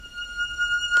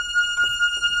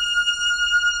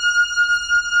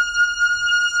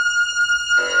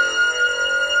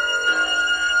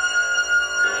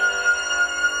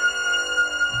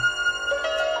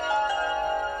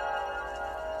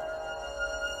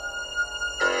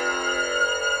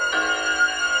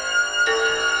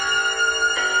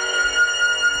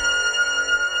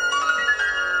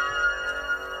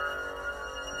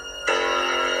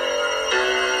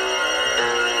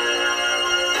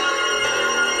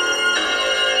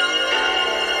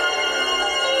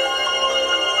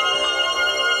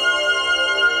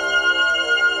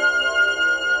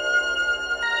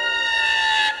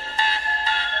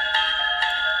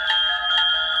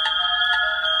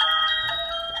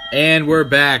And we're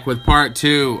back with part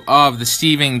 2 of the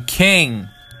Stephen King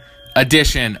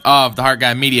edition of the Heart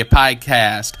Guy Media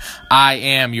Podcast. I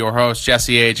am your host,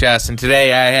 Jesse H.S., and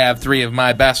today I have 3 of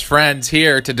my best friends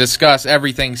here to discuss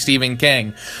everything Stephen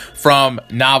King, from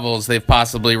novels they've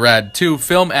possibly read to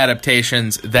film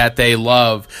adaptations that they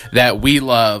love, that we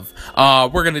love.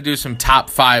 We're going to do some top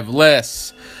 5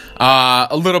 lists.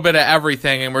 A little bit of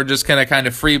everything, and we're just going to kind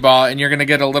of freeball, and you're going to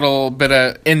get a little bit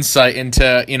of insight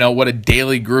into, what a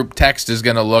daily group text is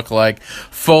going to look like.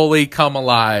 Fully come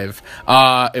alive,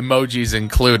 emojis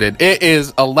included. It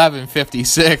is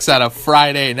 11:56 on a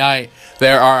Friday night.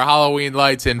 There are Halloween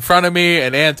lights in front of me,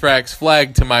 an anthrax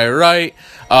flag to my right,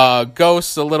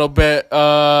 ghosts a little bit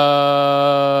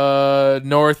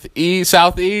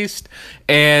southeast,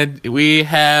 and we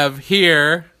have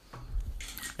here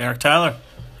Eric Tyler.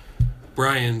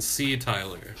 Brian C.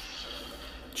 Tyler.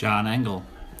 John Engel.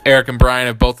 Eric and Brian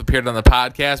have both appeared on the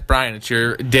podcast. Brian, it's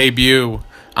your debut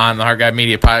on the Heart Guy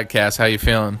Media Podcast. How you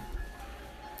feeling?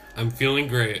 I'm feeling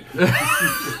great.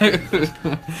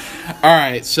 All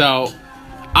right, so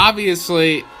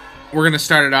obviously we're going to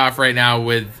start it off right now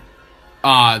with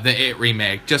the It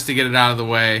remake, just to get it out of the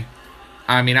way.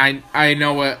 I mean, I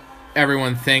know what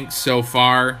everyone thinks so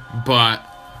far, but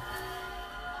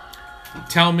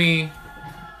tell me,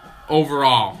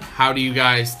 overall, how do you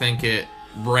guys think it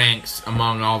ranks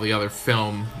among all the other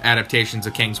film adaptations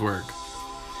of King's work?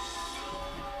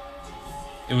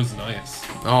 It was nice.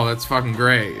 Oh, that's fucking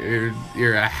great.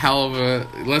 You're a hell of a...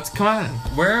 Let's... Come on.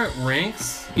 Where it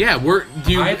ranks? Yeah,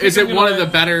 is it one of the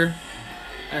better...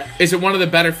 Is it one of the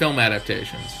better film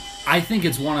adaptations? I think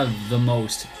it's one of the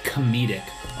most comedic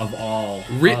of all.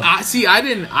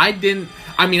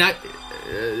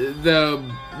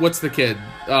 What's the kid?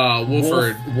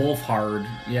 Wolford. Wolfhard,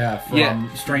 from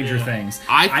Stranger Things.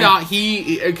 I thought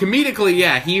he,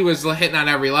 comedically, he was hitting on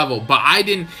every level, but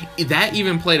that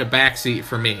even played a backseat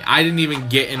for me. I didn't even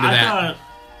get into that. I thought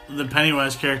the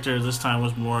Pennywise character this time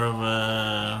was more of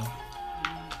a...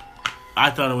 I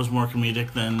thought it was more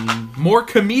comedic than... More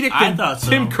comedic than I thought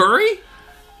so. Tim Curry?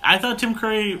 I thought Tim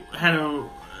Curry had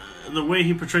the way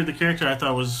he portrayed the character, I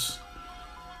thought was...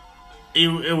 It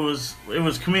was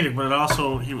comedic, but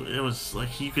it was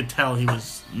like you could tell he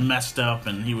was messed up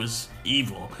and he was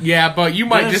evil. Yeah, but you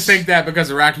might just think that because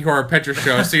of Rocky Horror Picture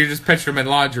Show, so you just picture him in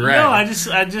lingerie. No, I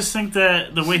just think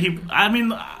that the way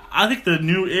I think the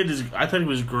new I thought it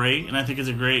was great, and I think it's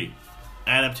a great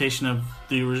adaptation of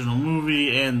the original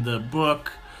movie and the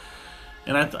book.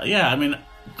 And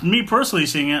me personally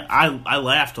seeing it, I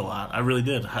laughed a lot. I really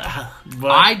did.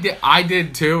 But I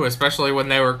did too, especially when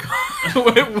they were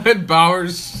when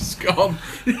Bowers called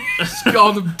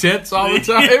them tits all the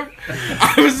time.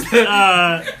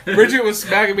 Bridget was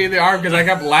smacking me in the arm because I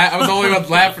was the only one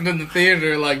laughing in the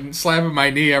theater, like slapping my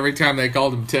knee every time they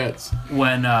called them tits.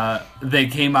 When they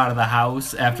came out of the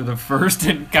house after the first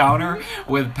encounter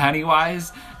with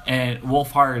Pennywise, and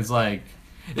Wolfhard is like,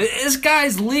 "This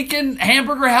guy's leaking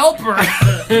hamburger helper."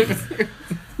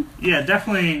 Yeah,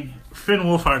 definitely. Finn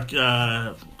Wolfhard.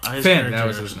 That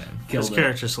was his name. His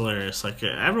character's hilarious. Like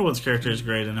everyone's character is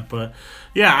great in it, but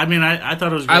yeah, I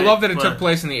thought it was great. I love that it took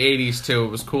place in the 80s too. It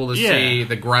was cool to see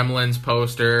the Gremlins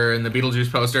poster and the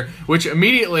Beetlejuice poster, which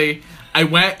immediately I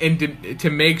went to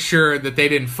make sure that they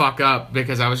didn't fuck up,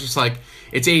 because I was just like,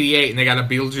 it's 88 and they got a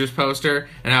Beetlejuice poster,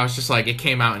 and I was just like, it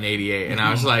came out in 88, and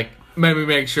I was like, maybe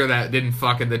make sure that didn't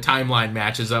the timeline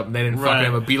matches up, and they didn't fucking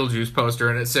have a Beetlejuice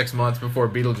poster in it 6 months before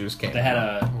Beetlejuice came. They had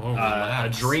a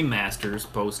Dream Masters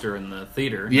poster in the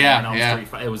theater. Yeah.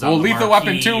 It was Lethal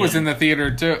Weapon 2 was in the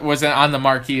theater too. Was on the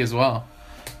marquee as well,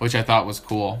 which I thought was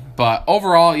cool. But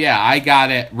overall, I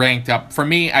got it ranked up. For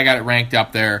me, I got it ranked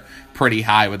up there pretty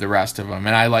high with the rest of them,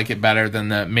 and I like it better than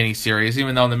the miniseries,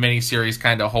 even though the miniseries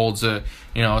kind of holds a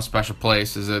special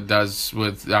place as it does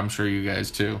with, I'm sure you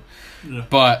guys too. Yeah.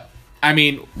 But I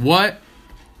mean, what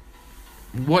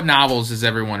novels has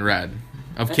everyone read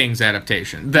of King's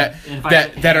adaptation that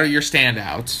are your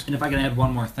standouts? And if I can add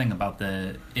one more thing about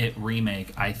the It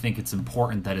remake, I think it's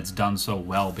important that it's done so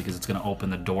well, because it's going to open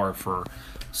the door for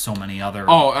so many other...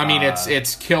 Oh, I mean,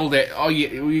 it's killed it. Oh,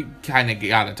 yeah, we kind of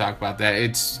got to talk about that.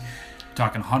 It's...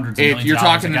 Talking hundreds of millions you're of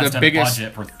dollars talking against the a biggest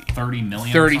budget for $30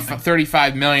 million.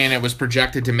 35 million. It was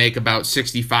projected to make about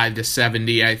 65 to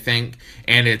 70, I think,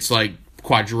 and it's like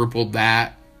quadrupled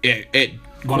that. It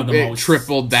one of the most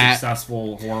tripled that.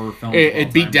 successful horror films.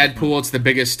 It beat Deadpool. It's the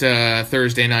biggest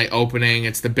Thursday night opening.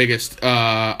 It's the biggest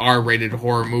R-rated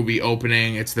horror movie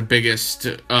opening. It's the biggest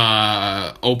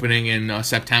opening in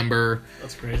September.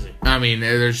 That's crazy. I mean,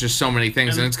 there's just so many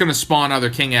things, and it's going to spawn other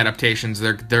King adaptations.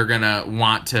 They're going to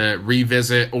want to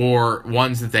revisit, or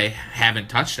ones that they haven't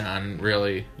touched on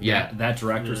really yet. That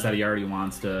director said he already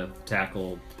wants to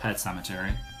tackle Pet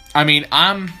Sematary. I mean,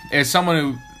 as someone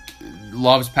who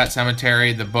loves Pet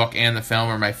Sematary, the book and the film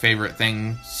are my favorite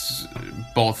things,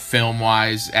 both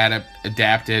film-wise,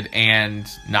 adapted, and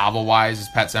novel-wise, is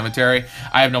Pet Sematary.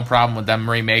 I have no problem with them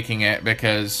remaking it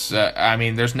because, I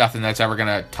mean, there's nothing that's ever going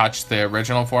to touch the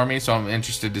original for me, so I'm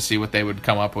interested to see what they would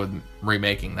come up with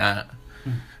remaking that.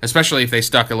 Especially if they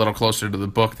stuck a little closer to the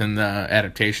book than the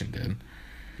adaptation did.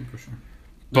 For sure.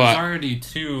 There's But already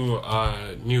 2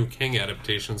 new King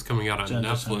adaptations coming out on Jen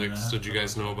just sent me Netflix. that. Did you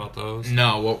guys know about those?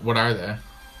 no, what are they?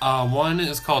 One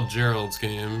is called Gerald's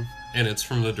Game, and it's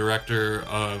from the director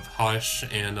of Hush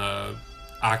and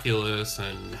Oculus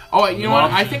and... Oh, you know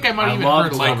what? I think I might have even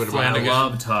heard a little bit about I it.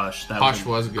 loved Hush. That Hush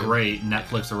was good. Great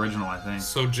Netflix original, I think.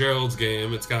 So Gerald's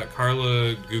Game, it's got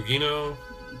Carla Gugino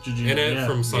in it Yeah.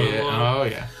 from Son-in-Law. Oh,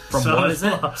 yeah. From what is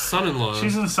it? Son-in-Law.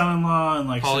 She's in Son-in-Law and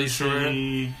like Pauly Sin Shore.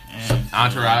 City and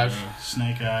Entourage.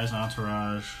 Snake Eyes,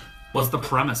 Entourage. What's the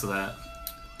premise of that?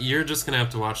 You're just gonna have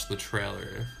to watch the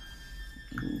trailer.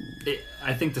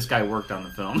 I think this guy worked on the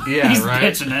film. Yeah, He's right.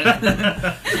 pitching it.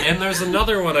 And there's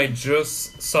another one I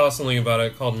just saw something about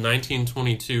it called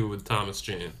 1922 with Thomas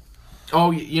Jane.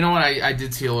 Oh, you know what? I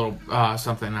did see a little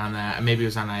something on that. Maybe it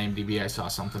was on IMDb. I saw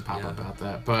something pop up about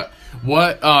that. But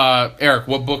what, Eric?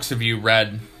 What books have you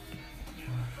read?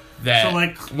 That So,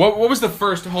 like- what was the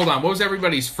first? Hold on. What was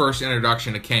everybody's first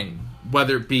introduction to King?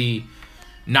 Whether it be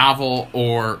novel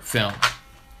or film.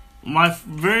 My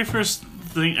very first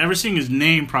thing ever seeing his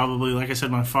name, probably, like I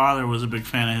said, my father was a big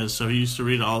fan of his, so he used to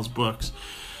read all his books.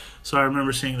 So I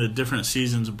remember seeing the different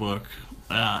seasons book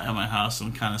at my house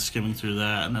and kind of skimming through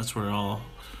that, and that's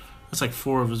like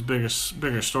 4 of his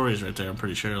bigger stories right there. I'm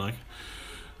pretty sure. Like,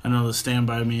 I know the Stand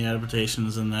By Me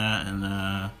adaptations and that,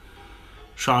 and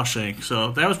Shawshank.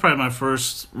 So that was probably my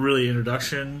first really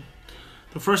introduction.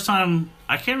 The first time,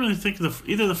 I can't really think of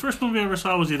either the first movie I ever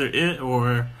saw was either it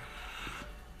or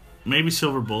maybe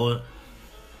Silver Bullet.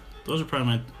 Those are probably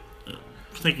my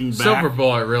thinking back. Silver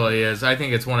Bullet really is. I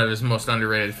think it's one of his most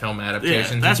underrated film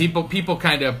adaptations. that's- And people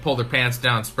kind of pull their pants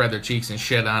down, spread their cheeks, and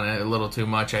shit on it a little too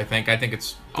much. I think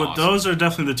it's. But awesome. those are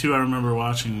definitely the 2 I remember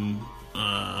watching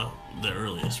the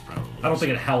earliest, probably. I don't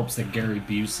think it helps that Gary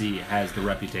Busey has the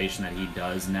reputation that he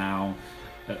does now.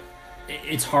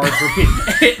 It's hard for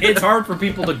it's hard for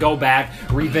people to go back,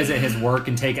 revisit his work,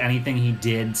 and take anything he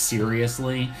did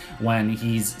seriously when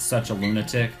he's such a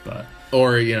lunatic. But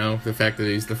Or, the fact that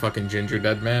he's the fucking ginger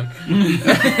dead man.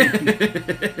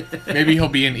 Maybe he'll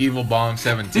be an evil bomb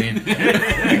 17.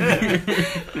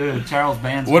 Charles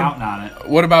Band's What- counting on it.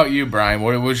 What about you, Brian?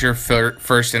 What was your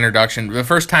first introduction? The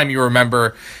first time you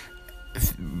remember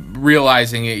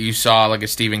realizing it, you saw like a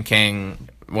Stephen King,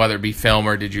 whether it be film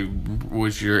or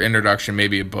was your introduction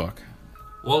maybe a book?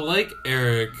 Well, like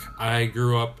Eric, I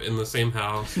grew up in the same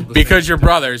house. with the Because same- you're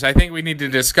brothers, I think we need to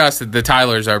discuss that the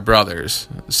Tylers are brothers.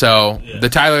 So the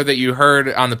Tyler that you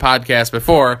heard on the podcast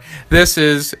before, this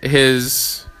is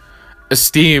his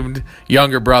esteemed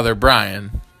younger brother,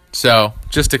 Brian. So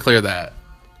just to clear that.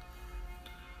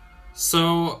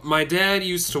 So, my dad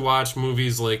used to watch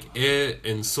movies like It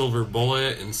and Silver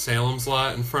Bullet and Salem's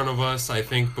Lot in front of us, I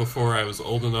think before I was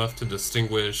old enough to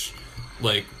distinguish,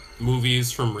 like,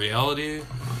 movies from reality.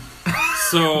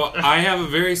 So, I have a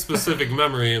very specific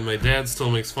memory, and my dad still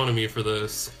makes fun of me for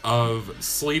this, of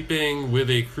sleeping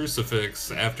with a crucifix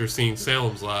after seeing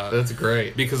Salem's Lot. That's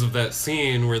great. Because of that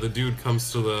scene where the dude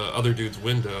comes to the other dude's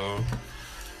window.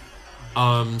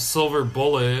 Silver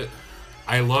Bullet,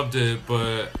 I loved it,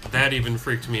 but that even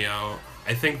freaked me out.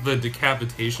 I think the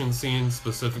decapitation scene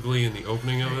specifically in the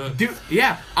opening of it. Dude,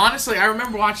 yeah. Honestly, I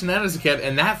remember watching that as a kid,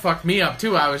 and that fucked me up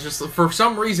too. I was just, for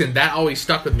some reason, that always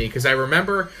stuck with me because I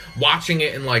remember watching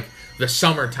it in like the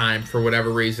summertime for whatever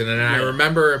reason, and I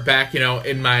remember back,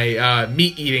 in my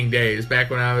meat eating days, back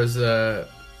when I was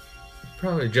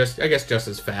probably just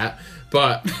as fat.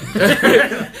 But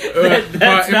That's in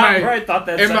not my- where I thought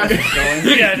that in my- sentence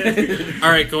was going. All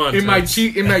right, go on. in my Tess.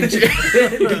 in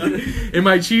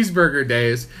my cheeseburger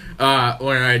days,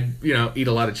 when I eat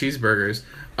a lot of cheeseburgers,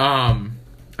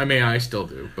 I mean I still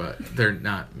do, but they're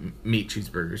not meat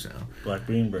cheeseburgers now. Black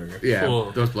Bean Burger. Yeah,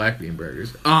 Cool. those black bean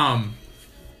burgers.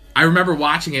 I remember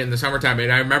watching it in the summertime,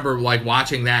 and I remember like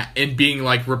watching that and being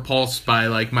like repulsed by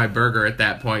like my burger at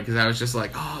that point because I was just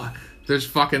like, oh, There's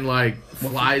fucking like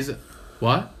flies.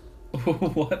 What?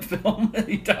 What film are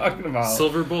you talking about?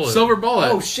 Silver Bullet. Silver Bullet.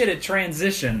 Oh shit! It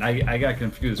transitioned. I got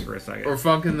confused for a second. Or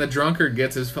fucking the drunkard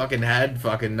gets his fucking head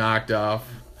fucking knocked off.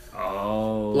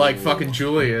 Oh. Like fucking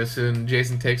Julius in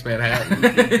Jason Takes Manhattan.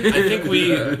 I think we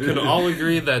can all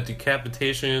agree that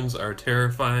decapitations are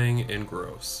terrifying and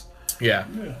gross. Yeah.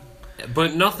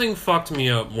 But nothing fucked me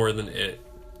up more than it.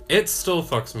 It still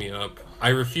fucks me up. I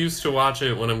refuse to watch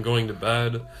it when I'm going to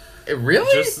bed.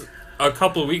 Really? Just a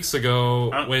couple of weeks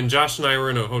ago, when Josh and I were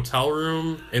in a hotel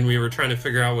room and we were trying to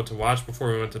figure out what to watch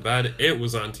before we went to bed, it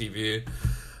was on TV.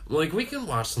 I'm like, we can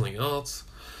watch something else.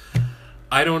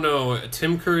 I don't know.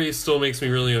 Tim Curry still makes me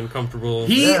really uncomfortable.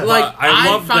 I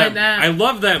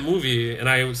love that movie, and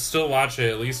I still watch it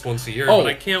at least once a year, but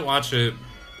I can't watch it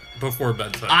before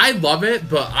bedtime. I love it,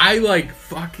 but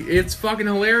it's fucking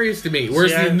hilarious to me.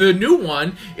 Whereas the new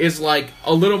one is like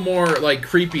a little more like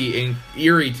creepy and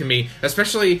eerie to me.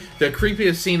 Especially the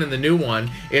creepiest scene in the new one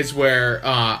is where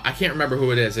I can't remember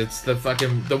who it is. It's the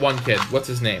one kid. What's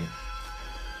his name?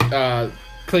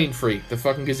 Clean Freak, the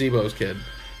fucking Gazebo's kid.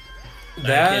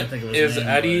 That is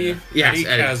Eddie. Yes,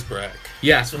 Eddie Kazbrak.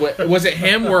 Yes, was it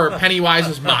him where Pennywise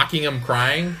was mocking him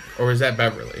crying, or was that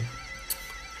Beverly?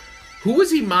 Who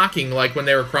was he mocking, like, when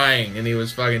they were crying and he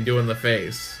was fucking doing the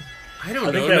face? I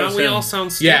don't know. Now we all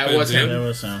sound stupid. Yeah, it was him. It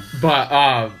was him.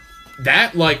 But,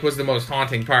 that, like, was the most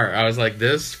haunting part. I was like,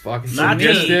 this fucking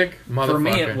sadistic motherfucker. For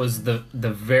me, it was the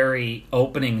very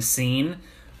opening scene,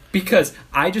 because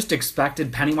I just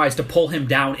expected Pennywise to pull him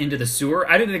down into the sewer.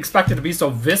 I didn't expect it to be so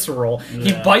visceral. Yeah.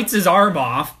 He bites his arm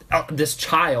off, this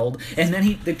child, and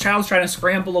then the child's trying to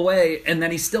scramble away, and then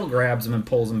he still grabs him and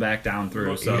pulls him back down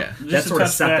through. So that sort of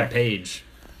set the page.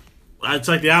 It's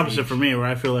like the opposite for me, where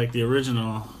I feel like the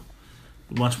original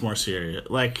much more serious.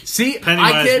 Like, see,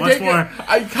 Pennywise, I can't much take more.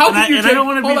 How can you take? I don't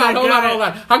want to be that guy. Hold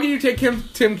on. How can you take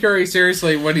Tim Curry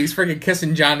seriously when he's freaking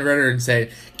kissing John Ritter and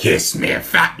say, "Kiss me,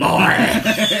 fat boy"?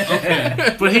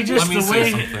 Okay. But he just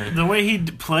the way he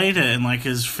played it and like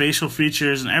his facial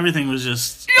features and everything was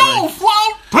just.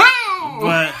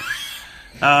 But.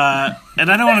 And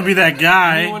I don't want to be that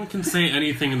guy. No one can say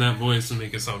anything in that voice and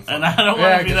make it sound funny. And I don't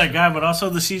want to be that guy, but also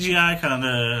the CGI kind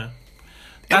of.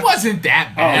 It wasn't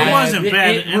that bad. It wasn't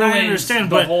bad, and I understand.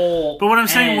 But what I'm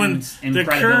saying, when the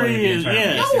Curry is, no,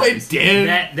 it did.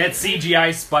 That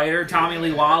CGI spider, Tommy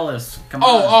Lee Wallace. Come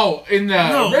on. In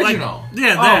the original.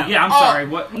 I'm sorry.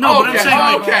 What? No, but I'm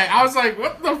saying. Okay, I was like,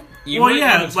 what the.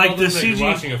 Like the CG. You're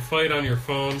watching a fight on your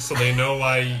phone, so they know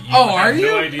why you are you?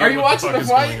 no idea are you what watching the fuck is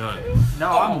fight? going on. No,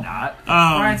 I'm not.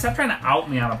 Brian, stop trying to out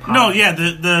me on a podcast. No,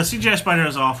 the CGI spider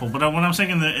is awful. But what I'm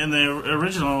saying in the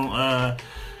original,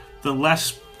 the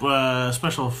less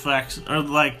special effects, or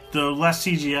like the less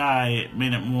CGI, it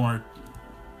made it more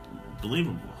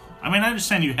believable. I mean, I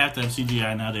understand you have to have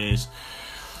CGI nowadays.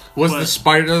 Was the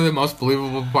spider the most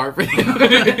believable part for you?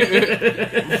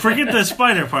 Forget the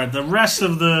spider part. The rest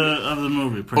of the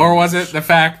movie. Or was it the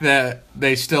fact that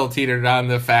they still teetered on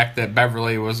the fact that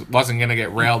Beverly wasn't going to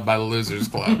get railed by the Losers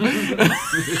Club?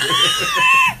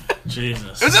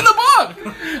 Jesus. It was in the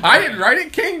book! I didn't write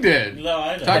it, King did. No,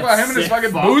 I didn't. Talk about him and his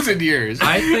fucking boozing years.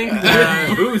 I think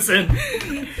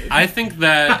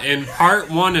that in part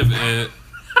one of it,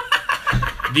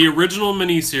 the original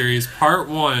miniseries, part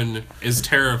one is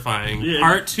terrifying. Yeah,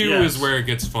 part two is where it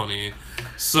gets funny.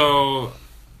 So,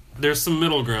 there's some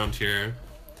middle ground here.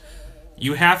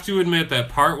 You have to admit that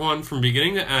part one, from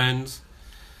beginning to end,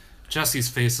 Jesse's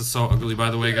face is so ugly,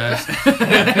 by the way, guys,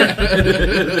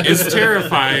 is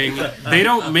terrifying. They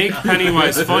don't make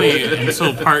Pennywise funny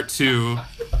until part two,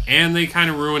 and they kind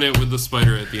of ruin it with the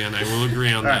spider at the end. I will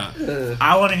agree on that.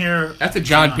 I want to hear... That's a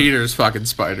John Peters fucking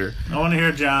spider. I want to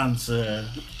hear John's...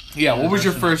 what was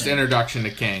your first introduction to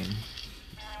King?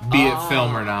 Be it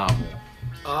film or novel?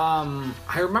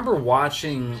 I remember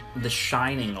watching The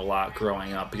Shining a lot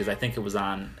growing up, because I think it was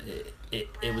on...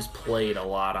 It was played a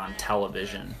lot on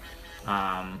television.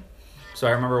 So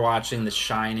I remember watching The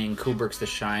Shining, Kubrick's The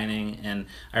Shining, and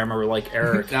I remember, like,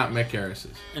 Eric... Not Mick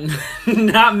Garris's.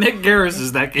 Not Mick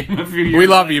Garris's. That came a few years We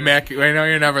love you, Mick. I know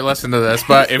you never listen to this,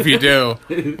 but if you do,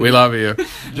 we love you.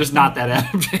 Just not that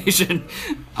adaptation.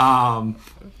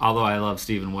 Although I love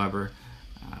Steven Weber.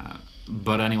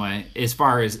 But anyway, as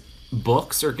far as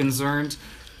books are concerned,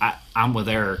 I'm with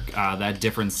Eric. That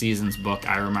Different Seasons book,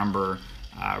 I remember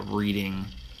reading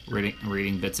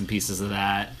bits and pieces of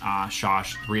that.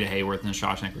 Rita Hayworth in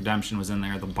Shawshank Redemption was in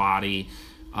there. The Body,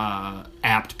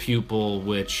 Apt Pupil,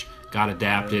 which got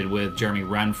adapted with Jeremy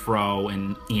Renfro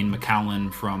and Ian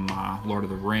McKellen from Lord of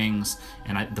the Rings.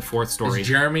 And the fourth story... Is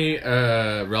Jeremy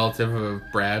a relative of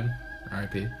Brad?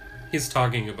 R.I.P. He's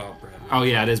talking about Brad. Oh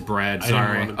yeah, it is Brad.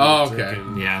 Sorry. Oh, okay.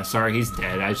 Yeah, sorry, he's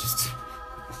dead. I just.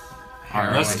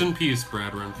 Rest in peace,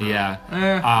 Brad Renfro.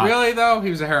 Yeah. Really though, he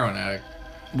was a heroin addict.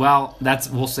 Well,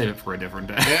 we'll save it for a different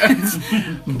day.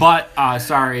 But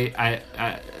sorry,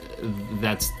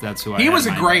 that's who I. He had was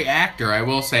in a mind. great actor, I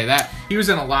will say that. He was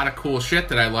in a lot of cool shit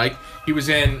that I like. Was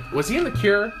he in The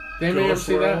Cure? Did anybody ever Ghost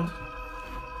see World. that?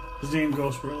 His name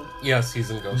Ghost World. Yes, he's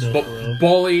in Ghost.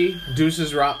 Bully,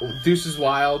 Deuces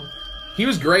Wild. He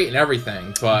was great in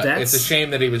everything, but it's a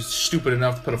shame that he was stupid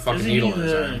enough to put a fucking Isn't needle he in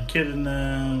his the arm. kid in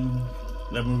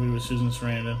that movie with Susan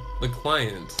Sarandon? The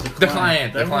Client. The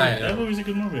Client. That movie's a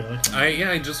good movie. I like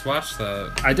that. I just watched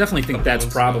that. I definitely think that's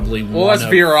probably Well, one let's of...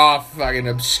 veer off fucking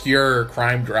obscure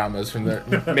crime dramas from the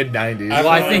mid-90s. Well,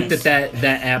 I think that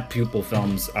App Pupil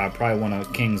film's probably one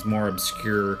of King's more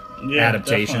obscure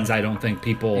adaptations. Definitely. I don't think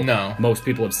most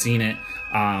people have seen it,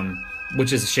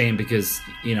 which is a shame because,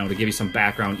 to give you some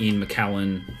background, Ian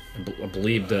McKellen, I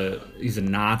believe he's a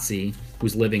Nazi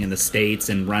who's living in the States,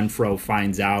 and Renfro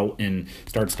finds out and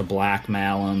starts to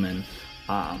blackmail him, and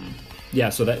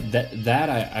so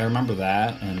that I remember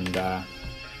that, and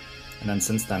then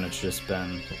since then it's just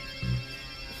been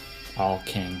all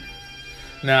King.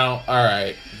 Now, all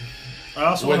right. I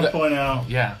also want to point out,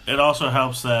 Yeah. it also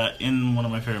helps that in one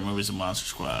of my favorite movies, The Monster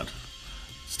Squad,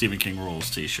 Stephen King Rules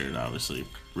T-shirt, obviously.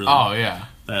 Really, Oh, yeah.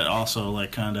 that also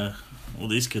kind of. Well,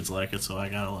 these kids like it, so I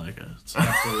gotta like it. So.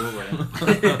 Absolutely.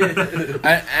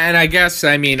 And I guess,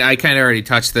 I kind of already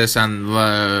touched this on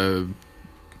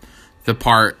the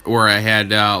part where I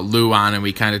had Lou on, and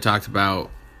we kind of talked about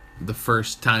the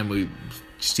first time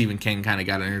Stephen King kind of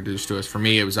got introduced to us. For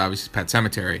me, it was obviously Pet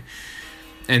Sematary.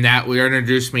 And that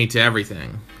introduced me to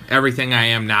everything. Everything I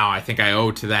am now, I think I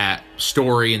owe to that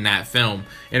story in that film.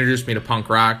 Introduced me to punk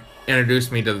rock.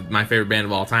 Introduced me to my favorite band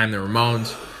of all time, the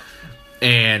Ramones.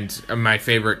 And my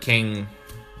favorite King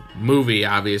movie,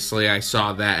 obviously. I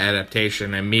saw that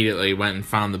adaptation. I immediately went and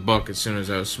found the book as soon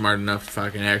as I was smart enough to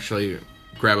fucking actually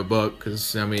grab a book.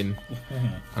 Because,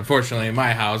 unfortunately, in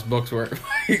my house, books were...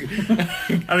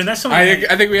 That's something...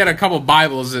 I think we had a couple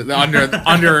Bibles under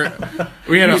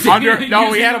we had them under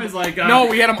no we had them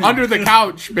we had them under the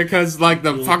couch because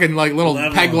the fucking little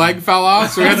peg leg fell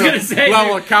off, so we had to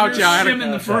level the couch out. I had in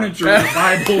the furniture with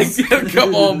Bibles. a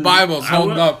couple of Bibles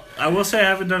holding up. I will say I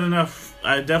haven't done enough.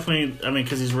 I definitely,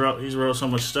 because he's wrote so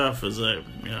much stuff. Is that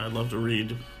I'd love to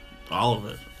read all of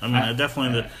it. I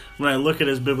definitely when I look at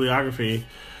his bibliography,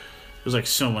 there's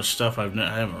so much stuff I haven't read.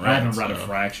 I haven't read a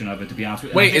fraction of it, to be honest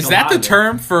with you. Wait, is that the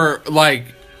term for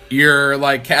your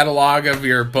catalog of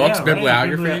your books, Yeah,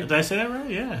 bibliography? Right. Did I say that right?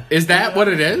 Yeah. Is that what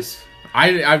it is?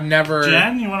 I've never.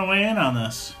 Jen, you want to weigh in on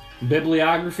this?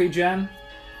 Bibliography, Jen?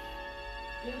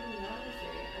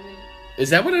 Is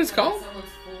that what it's called? Someone's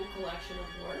full collection of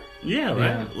work. Yeah,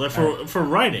 right. For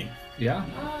writing. Yeah.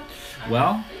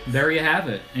 Well, there you have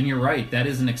it. And you're right. That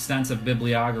is an extensive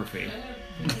bibliography.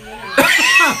 We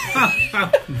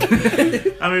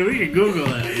can Google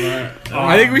it. But,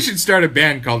 I think we should start a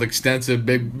band called Extensive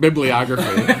Bibliography.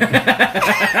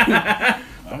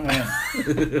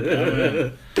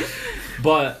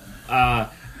 But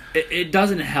it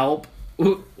doesn't help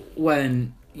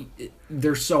when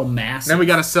they're so massive. Then we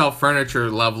gotta sell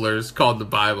furniture levelers called the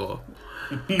Bible.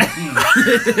 From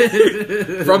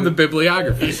the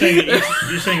bibliography.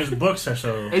 You're saying his books are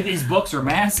so... These books are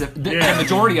massive. The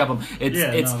majority of them.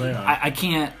 They are. I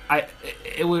can't...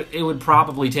 It would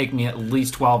probably take me at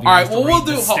least 12 years. All right, well, we'll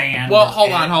do...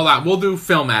 Hold on. We'll do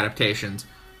film adaptations.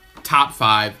 Top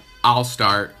 5. I'll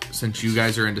start, since you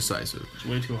guys are indecisive. It's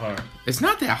way too hard. It's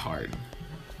not that hard.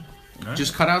 Right.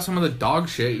 Just cut out some of the dog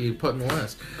shit you put in the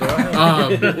list. Go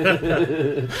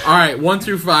ahead. All right, 1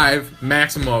 through 5,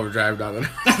 Maximum Overdrive. No.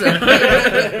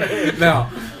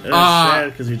 It's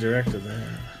sad because he directed that.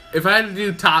 If I had to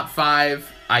do top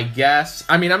 5, I guess...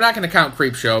 I'm not going to count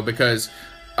Creepshow because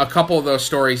a couple of those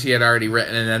stories he had already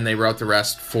written, and then they wrote the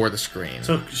rest for the screen.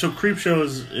 So Creepshow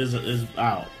is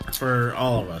out for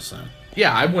all of us then.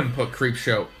 Yeah, I wouldn't put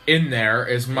Creepshow in there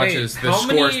as much as the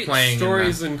scores playing. How many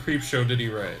stories in Creepshow did he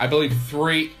write? I believe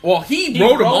 3. Well, he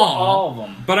wrote them all of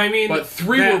them. But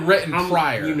 3 were written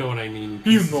prior. You know what I mean.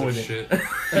 You know it. Shit.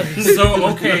 So,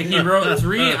 okay, he wrote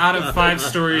 3 out of 5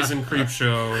 stories in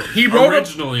Creepshow. He wrote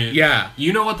originally. Yeah.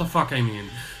 You know what the fuck I mean.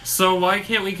 So why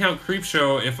can't we count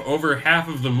Creepshow if over half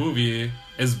of the movie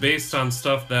is based on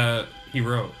stuff that he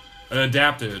wrote?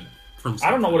 Adapted.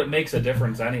 I don't know what it makes a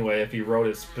difference anyway if he wrote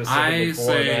it specifically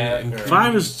for that.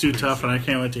 5 is too tough, and I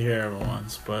can't wait to hear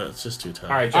everyone's, but it's just too tough.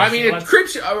 All right, Justin, it's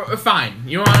Creepshow. Fine.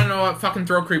 You want to know what? Fucking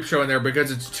throw Creepshow in there because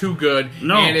it's too good,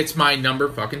 and it's my number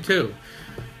fucking 2.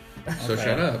 So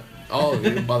shut up. all of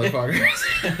you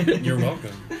motherfuckers. You're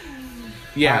welcome.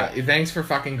 Yeah, thanks for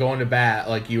fucking going to bat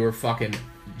like you were fucking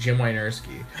Jim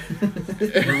Wynorski.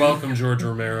 You're welcome, George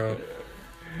Romero.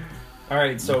 All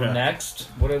right, so Okay. next,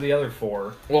 what are the other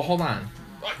four? Well, hold on.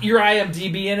 Your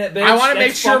IMDb in it, bitch. I want to make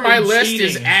That's sure my fucking list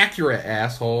is cheating. accurate,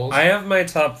 assholes. I have my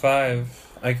top 5.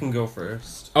 I can go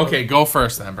first. Okay, go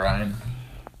first then, Brian.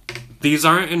 These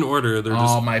aren't in order. They're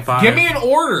just Oh my! 5. Give me an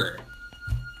order.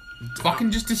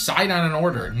 Fucking just decide on an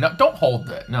order. No, don't hold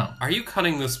it. No, Are you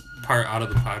cutting this part out of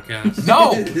the podcast?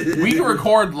 no. We can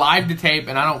record live to tape,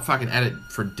 and I don't fucking edit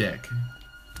for dick.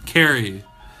 Carrie,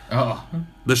 Oh,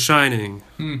 The Shining,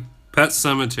 Pet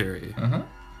Cemetery,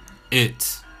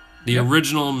 It, the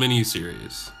original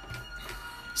miniseries,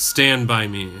 Stand By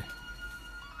Me.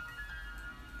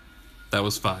 That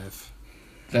was 5.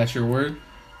 that's your word.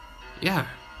 Yeah.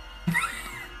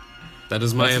 That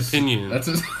is my opinion. That's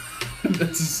a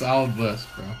that's a solid list,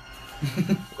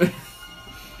 bro.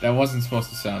 That wasn't supposed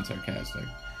to sound sarcastic.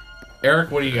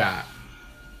 Eric, what do you got?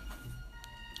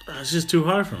 It's just too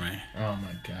hard for me. Oh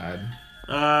my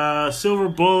god. Silver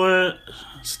Bullet,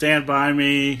 Stand By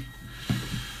Me.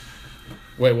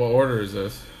 Wait, what order is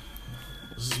this?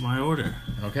 This is my order.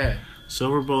 Okay.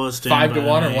 Silver Bullet, Stand 5 By to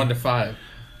 1 Me. or 1 to 5?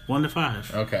 1 to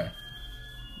 5. Okay.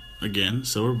 Again,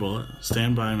 Silver Bullet,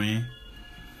 Stand By Me.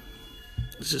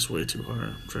 It's just way too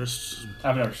hard.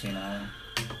 I've never seen that one.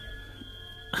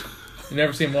 You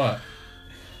never seen what?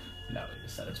 No, you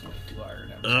said it's way too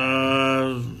hard.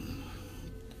 I'm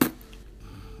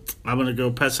gonna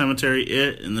go Pet Cemetery,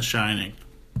 It, and The Shining.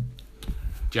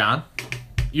 John?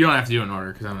 You don't have to do it in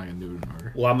order because I'm not going to do it in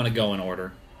order. Well, I'm going to go in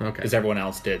order. Okay. Because everyone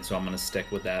else did, so I'm going to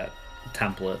stick with that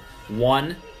template.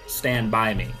 1, Stand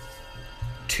By Me.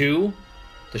 2,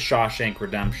 The Shawshank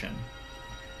Redemption.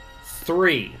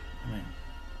 3,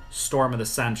 Storm of the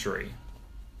Century,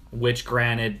 which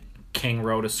granted King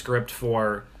wrote a script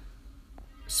for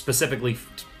specifically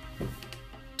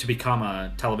to become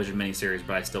a television miniseries,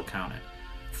 but I still count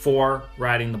it. 4,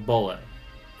 Riding the Bullet.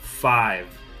 5,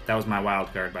 that was my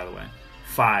wild card, by the way.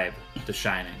 5, The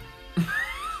Shining.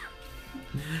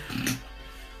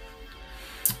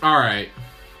 All right.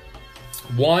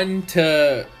 1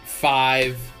 to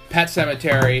 5, Pet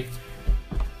Cemetery,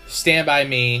 Stand By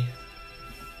Me.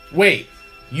 Wait,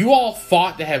 you all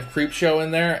fought to have Creepshow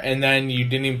in there, and then you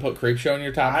didn't even put Creepshow in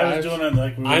your top 5? I was doing it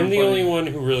like we I'm were the putting- only one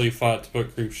who really fought to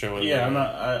put Creepshow in Yeah, there. I'm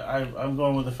not. I'm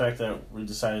going with the fact that we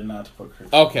decided not to put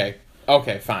Creepshow.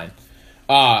 Okay, fine.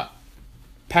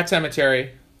 Pet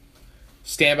Cemetery,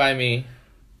 Stand By Me,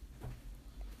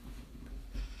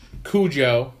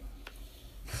 Cujo.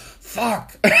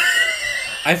 Fuck!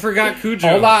 I forgot Cujo.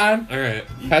 Hold on. Alright.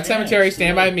 Pet Cemetery,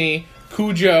 Stand By Me,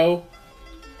 Cujo,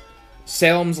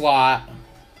 Salem's Lot.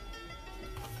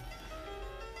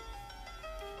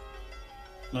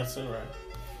 That's it, right?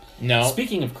 No.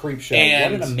 Speaking of Creepshow,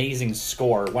 And- what an amazing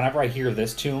score. Whenever I hear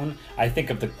this tune, I think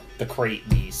of the Crate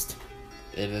Beast.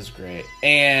 It is great.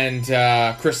 And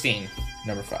Christine,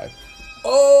 number 5.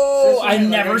 Oh, Seriously, I like,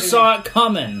 never I saw it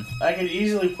coming. I could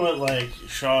easily put like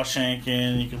Shawshank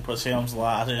in. You can put Salem's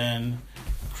Lot in.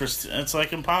 It's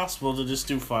like impossible to just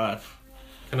do 5.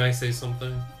 Can I say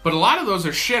something? But a lot of those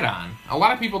are shit on. A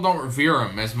lot of people don't revere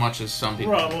them as much as some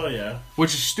people, Probably, yeah.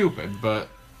 which is stupid. But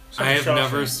Some I have Shawshank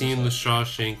never is seen like- The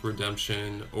Shawshank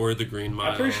Redemption or The Green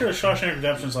Mile. I'm pretty sure Shawshank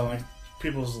Redemption's on like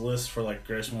people's list for like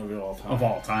greatest movie of all time. Of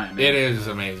all time. it is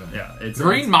amazing. Yeah, it's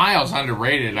Green Mile's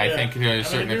underrated, I Yeah. think, to a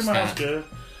certain Green Mile's extent. good.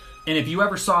 And if you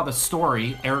ever saw the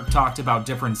story, Eric talked about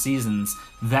different seasons.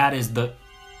 That is the,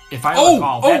 if I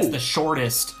recall, that's the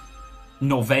shortest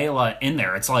novella in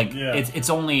there. It's like Yeah.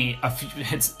 it's only a few,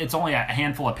 it's only a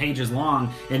handful of pages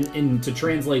long, and to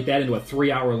translate that into a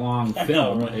 3-hour long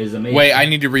film right? is amazing. Wait, I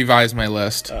need to revise my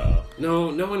list. No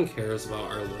one cares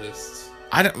about our lists.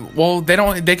 I don't. Well, they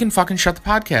don't. They can fucking shut the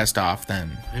podcast off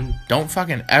then. I'm Don't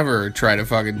fucking ever try to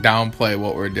fucking downplay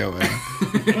what we're doing.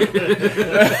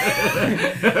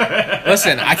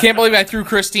 Listen, I can't believe I threw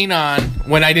Christine on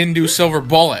when I didn't do Silver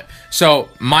Bullet. So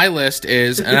my list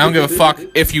is, and I don't give a fuck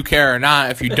if you care or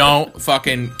not. If you don't,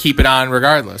 fucking keep it on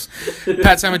regardless.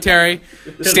 Pet Cemetery,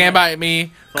 Stand By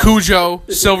Me, Cujo,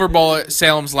 Silver Bullet,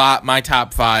 Salem's Lot, my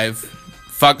top 5.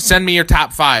 Fuck, send me your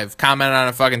top 5. Comment on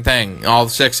a fucking thing. All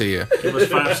 6 of you. Give us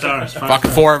 5 stars. 5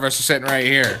 Fucking stars. 4 of us are sitting right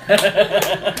here.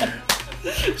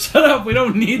 Shut up! We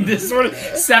don't need this sort of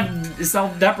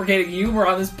self-deprecating humor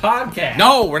on this podcast.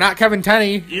 No, we're not Kevin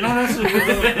Tenney. You don't have to.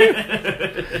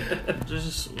 There's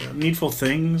just Needful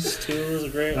Things too is a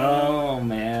great one. Oh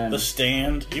man. The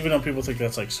Stand, even though people think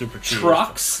that's like super cheap.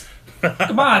 Trucks.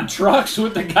 Come on, Trucks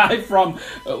with the guy from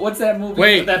what's that movie?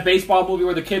 Wait. That baseball movie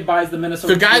where the kid buys the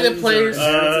Minnesota. The guy that Twins,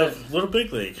 plays- Little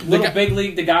Big League. Little Big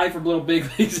League. The guy from Little Big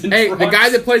Leagues. Hey, the guy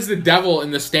that plays the devil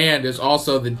in The Stand is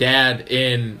also the dad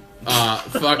in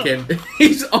fucking.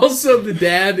 He's also the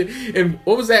dad in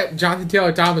what was that Jonathan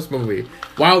Taylor Thomas movie?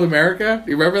 Wild America.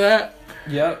 You remember that?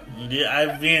 Yep. Yeah,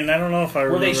 I mean, I don't know if I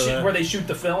remember that. Where they shoot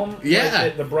the film. Yeah.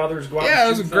 Like the brothers go out. Yeah, and it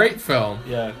was a shoot great film.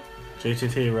 Yeah.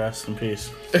 JTT, rest in peace.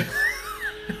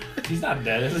 He's not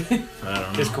dead, is he? I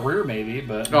don't know. His career, maybe,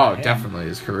 but Oh, not him. definitely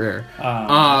his career.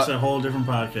 It's a whole different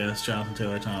podcast, Jonathan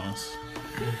Taylor Thomas.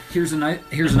 Here's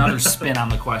another spin on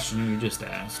the question you just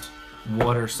asked.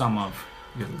 What are some of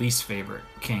your least favorite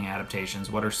King adaptations?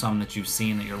 What are some that you've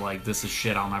seen that you're like, this is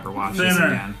shit, I'll never watch this Thinner.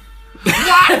 again?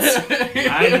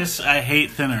 I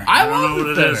hate Thinner. I don't know love what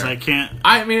it Thinner. is. I can't.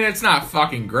 I mean, it's not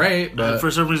fucking great, but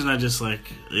For some reason, I just like.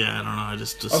 Yeah, I don't know. I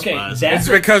just despise Okay, it. it's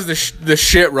because the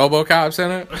shit RoboCop's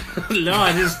in it. No,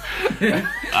 I just.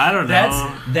 I don't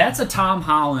know. That's a Tom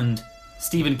Holland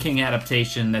Stephen King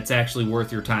adaptation that's actually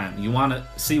worth your time. You want to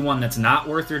see one that's not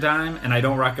worth your time, and I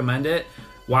don't recommend it,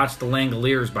 watch The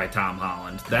Langoliers by Tom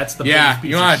Holland. That's the Yeah, biggest piece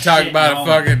you want of to talk shit about known.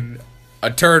 a fucking a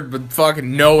turd with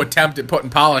fucking no attempt at putting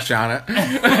polish on it.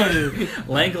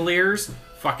 Langoliers,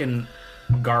 fucking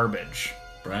garbage.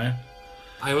 Brian?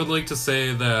 I would like to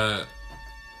say that,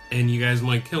 and you guys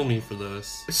might kill me for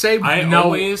this. Say I no.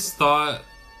 always thought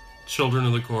Children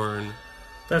of the Corn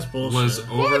That's bullshit. was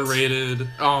overrated,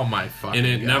 Oh my fucking and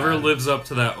it God. never lives up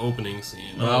to that opening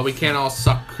scene. Well, we can't all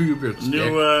suck Kubrick's dick.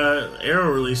 New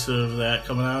Arrow release of that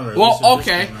coming out? Or at Well, least of this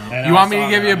okay. coming out? You want me to saw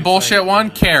give that. you a I'm bullshit excited. one?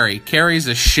 Carrie. Carrie's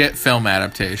a shit film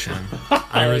adaptation.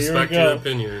 I we respect go. your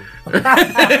opinion.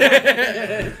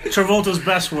 Travolta's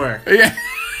best work. Yeah.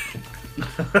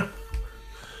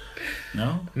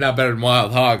 No? Not better than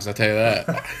Wild Hogs, I'll tell you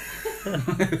that.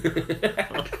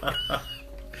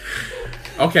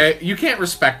 Okay, you can't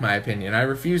respect my opinion. I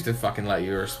refuse to fucking let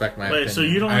you respect my opinion. Wait, so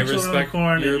you don't I like Children of the respect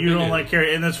Corn your and you don't opinion. like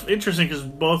Carrie. And that's interesting because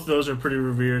both those are pretty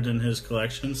revered in his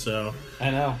collection, so.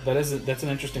 I know. That's an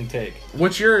interesting take.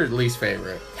 What's your least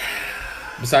favorite?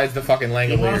 Besides the fucking He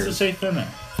wants to Langoliers. say Thinner.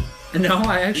 No,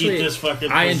 I Eat actually this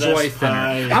fucking I enjoy possessed Thinner.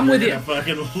 pie, I'm with you're you. gonna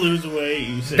fucking lose weight.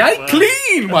 You say Die fuck.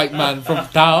 clean, white man from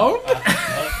town.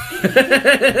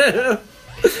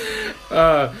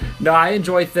 No, I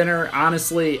enjoy Thinner.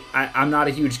 Honestly, I'm not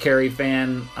a huge Carrie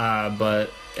fan, but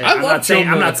I'm love not saying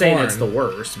Children of the saying Corn. it's the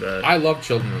worst. But I love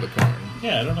Children of the Corn.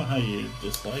 Yeah, I don't know how you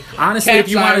dislike it. honestly, if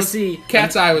you want to see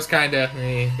Cat's Eye was kind of.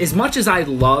 as much as I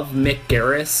love Mick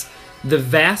Garris, the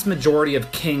vast majority of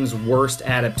King's worst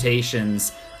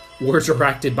adaptations were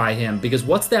directed by him. Because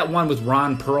what's that one with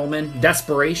Ron Perlman?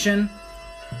 Desperation?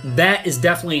 That is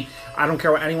definitely, I don't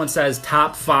care what anyone says,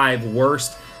 top 5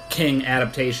 worst King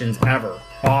adaptations ever.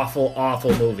 Awful,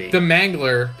 awful movie. The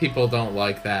Mangler, people don't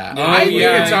like that. Oh, I think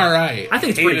yeah. it's alright. I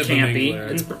think it's pretty hated The campy.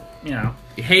 Mangler. It's, you know.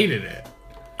 You hated it.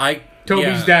 Toby's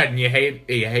Toby's dead, and you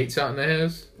hate something of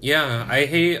his. Yeah, I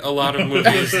hate a lot of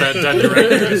movies that dead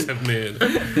directors have made.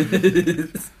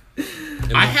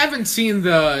 I haven't seen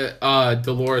the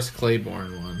Dolores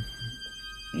Claiborne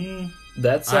one.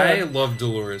 That's I love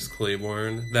Dolores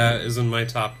Claiborne. That is in my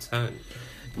top 10.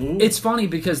 it's funny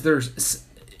because there's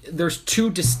 2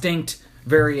 distinct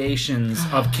variations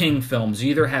of King films. You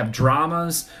either have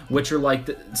dramas, which are like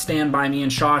Stand By Me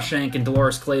and Shawshank and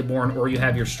Dolores Claiborne, or you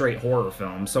have your straight horror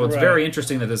film. So it's Right. very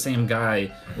interesting that the same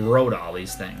guy wrote all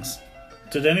these things.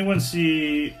 Did anyone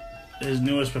see his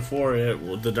newest before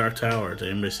it, The Dark Tower? Did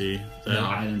anybody see that? No.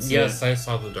 I didn't see Yes, it. I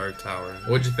saw The Dark Tower.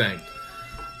 What'd you think?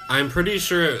 I'm pretty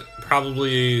sure it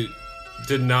probably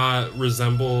did not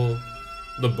resemble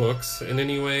the books in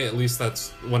any way. At least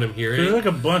that's what I'm There's hearing. like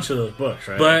a bunch of those books,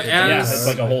 right? But Like, as- Yeah, it's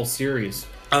like a whole series.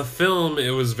 A film, it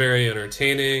was very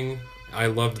entertaining. I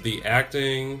loved the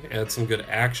acting. It had some good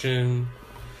action.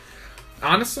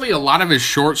 Honestly, a lot of his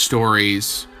short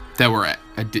stories that were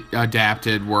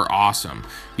adapted were awesome.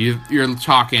 You're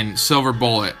talking Silver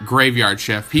Bullet, Graveyard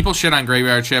Shift. People shit on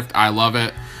Graveyard Shift. I love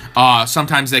it.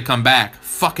 Sometimes they come back.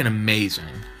 Fucking amazing.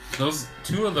 Those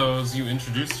 2 of those you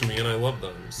introduced to me, and I love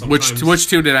them. Which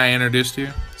 2 did I introduce to you?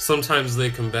 Sometimes they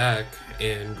come back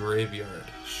in Graveyard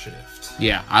Shift.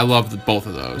 Yeah, I love both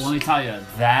of those. Well, let me tell you,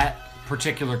 that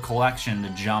particular collection, to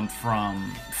jump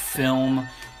from film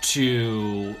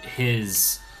to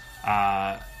his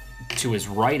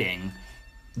writing,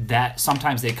 that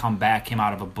sometimes they come back, came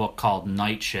out of a book called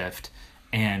Night Shift,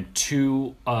 and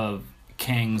 2 of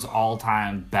King's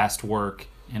all-time best work,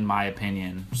 in my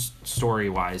opinion,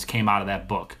 story-wise, came out of that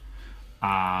book.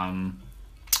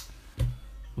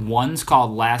 One's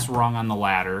called Last Rung on the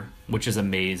Ladder, which is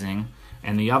amazing,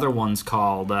 and the other one's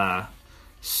called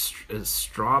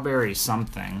Strawberry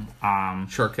something.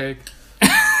 Shortcake.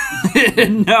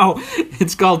 No,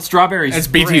 it's called Strawberry That's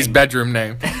Spring. BT's bedroom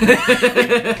name.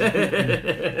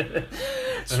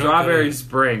 Strawberry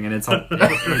Spring, and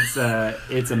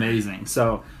it's amazing.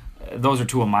 So those are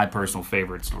two of my personal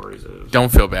favorite stories.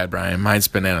 Don't feel bad, Brian. Mine's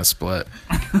Banana Split.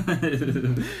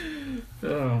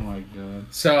 Oh my god.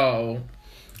 So,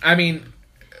 I mean,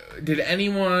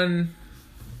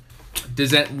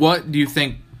 what do you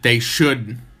think they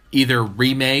should either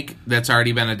remake that's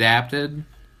already been adapted,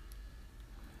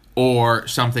 or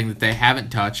something that they haven't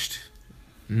touched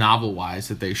novel-wise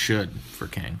that they should for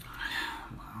King?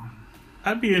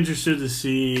 I'd be interested to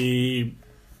see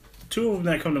two of them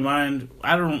that come to mind.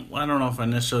 I don't know if I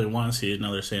necessarily want to see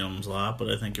another Salem's Lot, but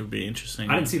I think it would be interesting.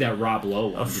 I didn't see that Rob Lowe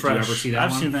one. Did you ever see that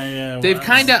I've one? seen that, yeah. They've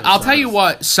I'll tell you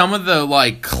what, some of the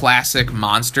like classic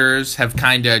monsters have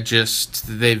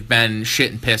they've been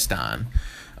shit and pissed on.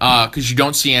 Because you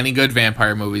don't see any good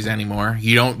vampire movies anymore.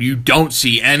 You don't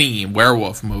see any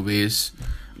werewolf movies.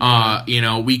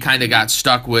 We kind of got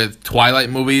stuck with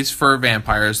Twilight movies for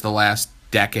vampires the last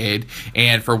decade,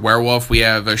 and for werewolf we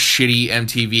have a shitty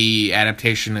MTV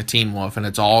adaptation of Teen Wolf, and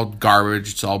it's all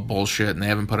garbage, it's all bullshit, and they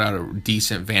haven't put out a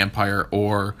decent vampire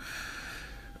or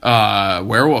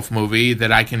werewolf movie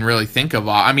that I can really think of.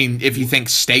 I mean, if you think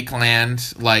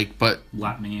Stakeland,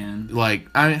 Let Me In.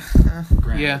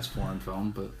 Yeah, It's a foreign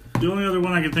film, but The only other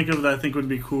one I can think of that I think would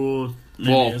be cool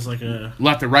is like a...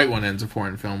 Let the Right One In's a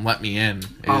foreign film. Let Me In. it's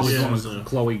Yeah, one it was with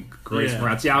Chloe Grace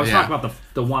Moretz. Yeah. I was talking about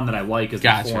the one that I like is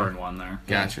Gotcha. the foreign one there.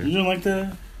 Gotcha. You didn't like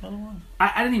the other one?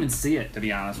 I didn't even see it, to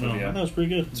be honest No, with you. I thought it was pretty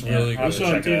good. It's really I good.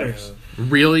 saw it in theaters.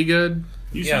 Really good?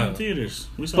 You saw Yeah. it in theaters.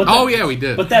 We saw But it. Oh yeah, we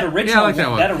did. But that original, Yeah, I like that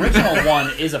one. original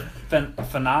one is a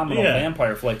phenomenal Yeah.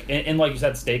 vampire flick, and like you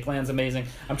said, Stakeland's amazing.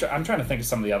 I'm trying to think of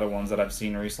some of the other ones that I've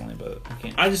seen recently, but I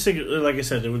can't. I just think, like I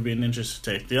said, it would be an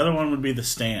interesting take. The other one would be The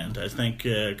Stand. I think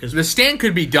because The Stand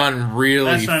could be done really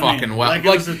That's what I mean. fucking well. Like, it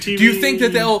was a do you think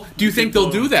that TV they'll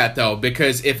do that though?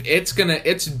 Because if it's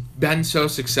been so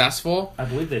successful. I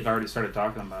believe they've already started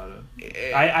talking about it.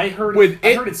 I heard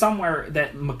I heard it somewhere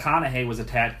that McConaughey was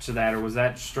attached to that, or was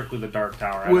that strictly the Dark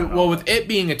Tower? I don't know. Well, with it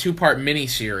being a 2-part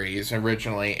miniseries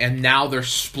originally, and now they're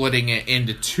splitting it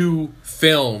into 2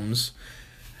 films.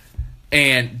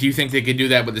 And do you think they could do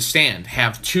that with The Stand?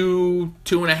 Have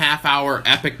 2.5 hour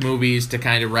epic movies to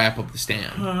kind of wrap up The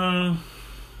Stand?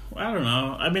 I don't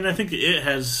know. I mean, I think it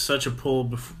has such a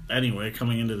pull anyway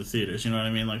coming into the theaters. You know what I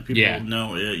mean? Like people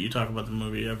know it. You talk about the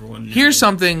movie, everyone. Here's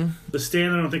something. The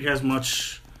Stand. I don't think has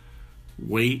much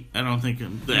weight. I don't think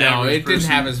No, it didn't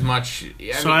have as much.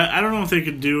 I don't know if they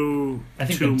could do. I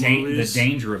think two the movies.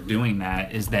 danger of doing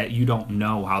that is that you don't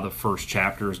know how the first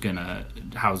chapter is gonna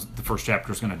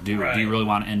do. Right. Do you really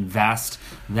want to invest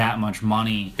that much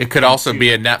money? It could also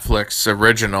be a Netflix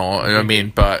original. I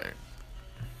mean, but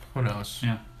who knows?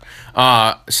 Yeah.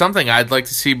 Something I'd like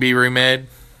to see be remade.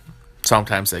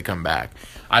 Sometimes they come back.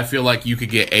 I feel like you could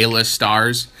get A-list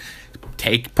stars,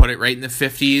 put it right in the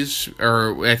 50s,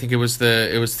 or I think it was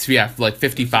like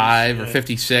 55 or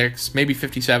 56, maybe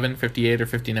 57, 58 or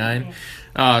 59,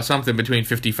 something between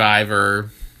 55 or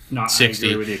No, 60. I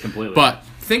agree with you completely. But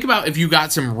think about if you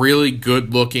got some really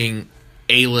good-looking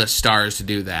A-list stars to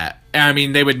do that. I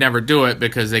mean, they would never do it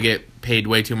because they get paid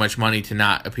way too much money to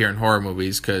not appear in horror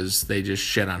movies because they just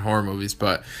shit on horror movies.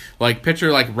 But like,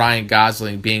 picture like Ryan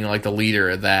Gosling being like the leader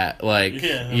of that. Like,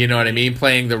 you know what I mean?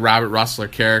 Playing the Robert Russler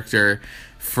character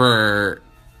for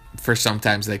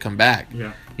Sometimes They Come Back.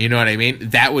 Yeah. You know what I mean?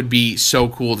 That would be so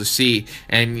cool to see.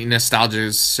 And nostalgia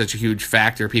is such a huge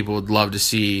factor. People would love to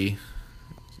see.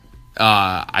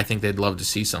 I think they'd love to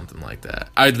see something like that.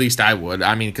 At least I would.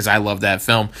 I mean, because I love that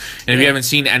film. And if you haven't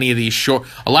seen any of these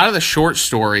a lot of the short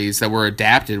stories that were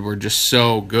adapted were just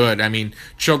so good. I mean,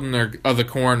 Children of the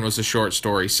Corn was a short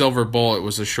story. Silver Bullet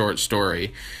was a short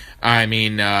story. I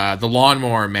mean, The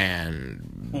Lawnmower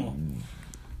Man.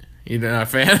 You not a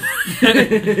fan?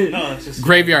 No, it's just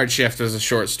Graveyard Shift was a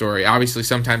short story. Obviously,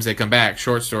 Sometimes They Come Back.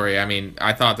 Short story. I mean,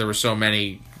 I thought there were so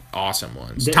many awesome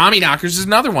ones. Tommy Knockers is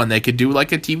another one. They could do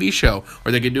like a TV show,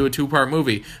 or they could do a 2-part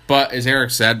movie. But as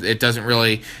Eric said, it doesn't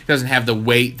have the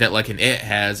weight that like an It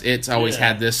has. It's always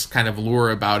had this kind of lure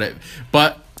about it.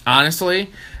 But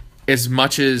honestly, as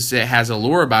much as it has a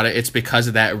lure about it, it's because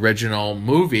of that original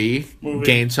movie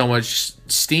gained so much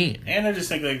steam. And I just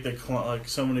think like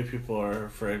so many people are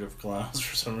afraid of clowns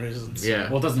for some reason. So. Yeah.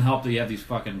 Well, it doesn't help that you have these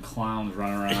fucking clowns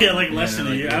running around. Yeah, like less than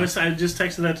a year. like, I just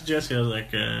texted that to Jesse. I was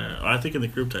like, I think in the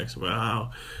group text about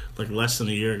how like less than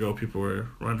a year ago, people were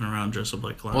running around dressed up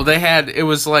like clowns. Well, it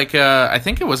was like, I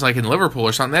think it was like in Liverpool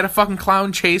or something. They had a fucking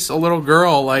clown chase a little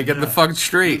girl, like, in the fucking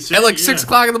street at like 6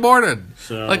 o'clock in the morning.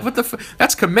 So- like, what the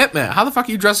that's commitment. How the fuck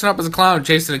are you dressing up as a clown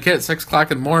chasing a kid at 6 o'clock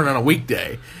in the morning on a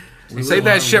weekday? Save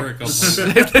that shit.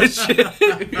 Save that shit.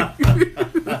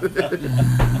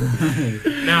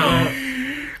 Now,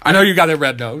 I know you got a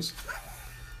red nose.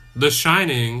 The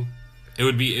Shining, it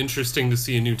would be interesting to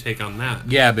see a new take on that.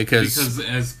 Yeah, because Because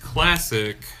as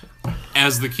classic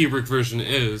as the Kubrick version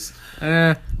is,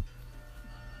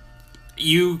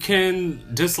 you can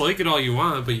dislike it all you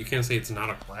want, but you can't say it's not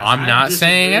a classic. I'm not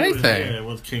saying anything.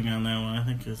 With King on that one.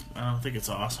 I don't think it's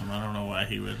awesome. I don't know why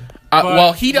he would.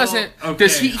 Well, he doesn't. Well,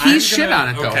 does okay, he's shit on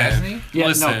it though, okay. hasn't he? Yeah,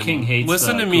 Listen, no, King hates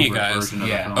listen the to me, Kubrick guys. version of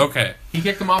the Yeah. film. Okay. He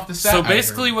kicked him off the set. So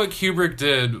basically what Kubrick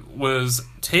did was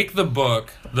take the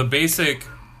book, the basic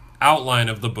outline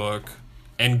of the book,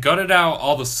 and gutted out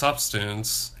all the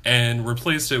substance and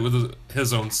replaced it with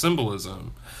his own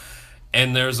symbolism.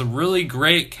 And there's a really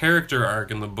great character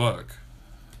arc in the book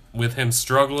with him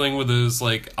struggling with his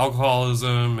like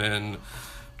alcoholism and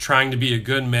trying to be a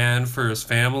good man for his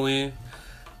family.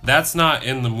 That's not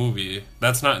in the movie.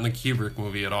 That's not in the Kubrick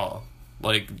movie at all.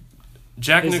 Like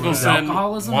Jack His Nicholson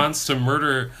alcoholism? wants to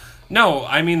murder. No,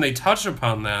 I mean they touch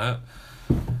upon that,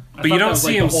 but you don't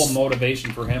see him. the whole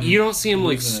motivation for him. You don't see him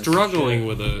like losing his struggling shit.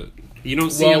 with it. You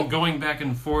don't see him going back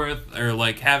and forth or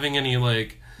like having any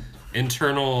like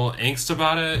internal angst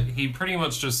about it. He pretty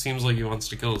much just seems like he wants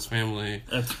to kill his family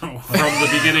from the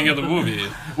beginning of the movie.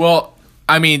 Well,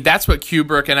 I mean, that's what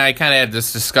Kubrick and I kind of had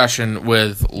this discussion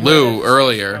with Lou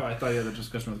earlier. I thought you had a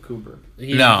discussion with Kubrick.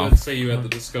 He No. did say you had the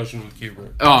discussion with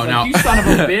Kubrick. Oh no, You son of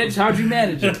a bitch! How'd you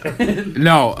manage it?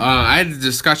 no! I had a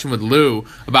discussion with Lou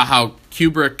about how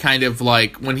Kubrick kind of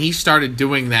like when he started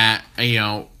doing that.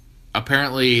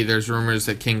 Apparently there's rumors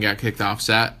that King got kicked off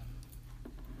set.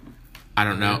 I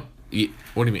don't know.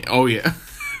 What do you mean? Oh yeah.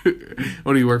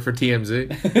 What do you work for TMZ?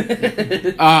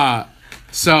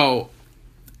 So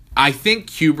I think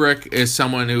Kubrick is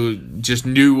someone who just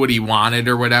knew what he wanted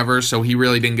or whatever, so he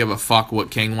really didn't give a fuck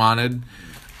what King wanted.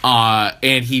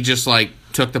 And he just like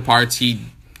took the parts he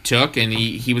took and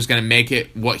he was going to make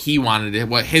it what he wanted it,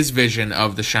 what his vision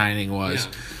of The Shining was.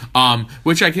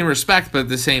 Which I can respect, but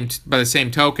by the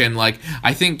same token, like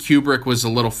I think Kubrick was a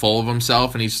little full of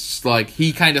himself, and he's like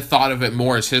he kind of thought of it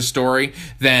more as his story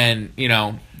than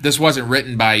this wasn't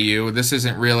written by you. This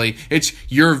isn't really. It's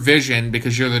your vision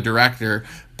because you're the director,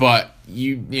 but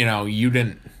you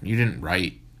didn't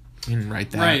write. You didn't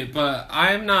write that. Right, but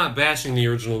I'm not bashing the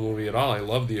original movie at all. I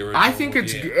love the original I think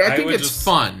movie. it's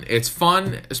fun. It's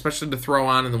fun, especially to throw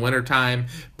on in the wintertime.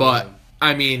 But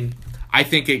I mean, I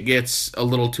think it gets a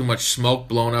little too much smoke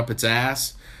blown up its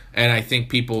ass, and I think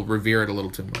people revere it a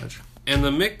little too much. And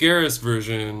the Mick Garris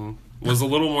version was a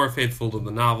little more faithful to the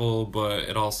novel, but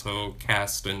it also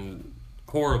cast an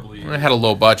horribly It had a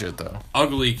low budget though.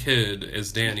 ugly kid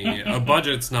as Danny. A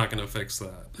budget's not going to fix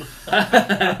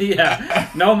that. Yeah,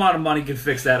 no amount of money can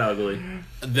fix that ugly.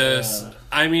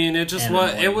 I mean, it just and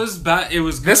was. annoying. It was bad. It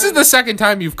was. Good. This is the second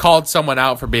time you've called someone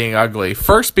out for being ugly.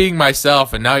 First being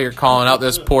myself, and now you're calling out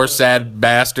this poor sad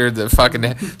bastard that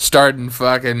fucking starred in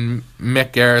fucking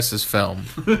Mick Garris's film.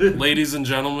 Ladies and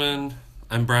gentlemen,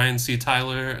 I'm Brian C.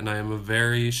 Tyler, and I am a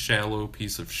very shallow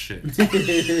piece of shit. Well,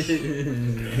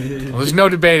 there's no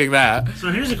debating that.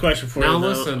 So here's a question for Now you.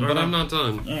 listen, but I'm not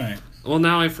done. All right. Well,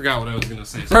 now I forgot what I was going to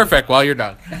say. Perfect. Well, you're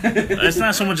done. It's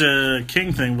not so much a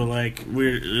King thing, but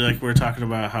we're talking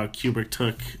about how Kubrick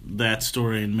took that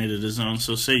story and made it his own.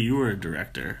 So say you were a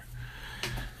director,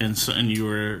 and you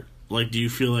were like, do you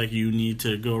feel like you need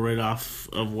to go right off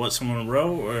of what someone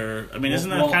wrote, or I mean, isn't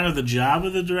that kind of the job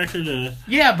of the director to?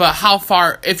 Yeah, but how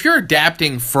far? If you're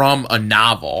adapting from a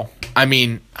novel, I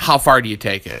mean, how far do you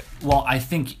take it? Well, I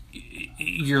think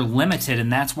you're limited,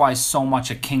 and that's why so much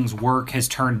of King's work has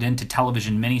turned into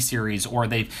television miniseries, or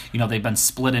they've been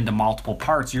split into multiple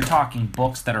parts. You're talking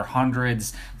books that are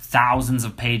hundreds, thousands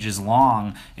of pages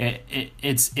long.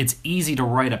 It's easy to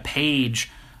write a page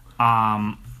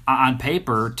on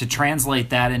paper, to translate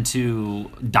that into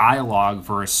dialogue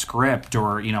for a script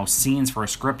or scenes for a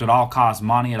script. It all costs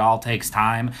money, it all takes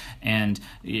time, and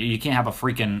you can't have a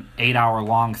freaking 8-hour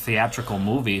long theatrical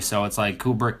movie. So it's like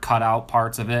Kubrick cut out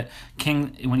parts of it.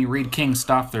 King, when you read King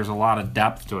stuff, there's a lot of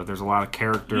depth to it. There's a lot of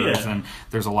characters, and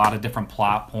there's a lot of different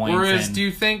plot points. Whereas, do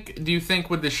you think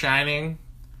with The Shining,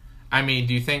 I mean,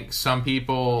 do you think some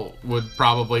people would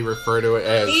probably refer to it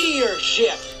as Eat your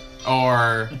shit.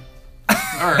 or,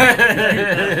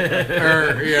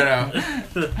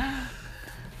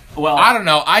 Well, I don't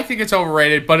know. I think it's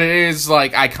overrated, but it is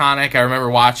like iconic. I remember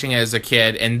watching it as a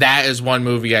kid, and that is one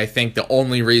movie. I think the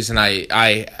only reason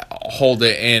I hold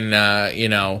it in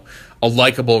a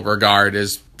likable regard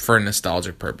is for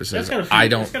nostalgic purposes. It's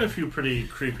got a few pretty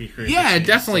creepy. Yeah, it scenes,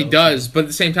 definitely so- does. But at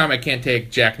the same time, I can't take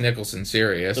Jack Nicholson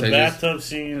serious. The I just- bathtub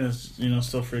scene is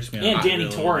still freaks me out. And Danny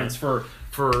really. Torrance for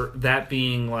that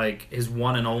being like his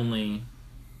one and only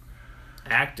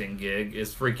acting gig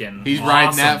is freaking. He's awesome.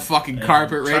 riding that fucking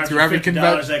carpet right Charging through every $50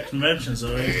 convention. at conventions.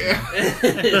 So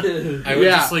I would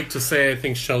Yeah. just like to say I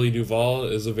think Shelley Duvall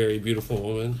is a very beautiful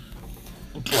woman.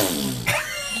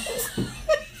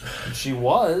 She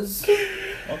was.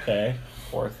 okay.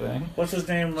 Poor thing. What's his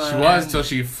name? She was till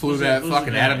she flew who's that the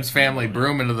fucking guy? Adams Family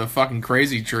broom into the fucking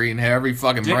crazy tree and hit every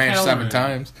fucking Dick branch 7 Halloran.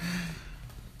 times.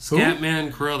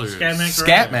 Scatman Crothers.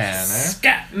 Scatman,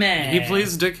 eh? Scatman. He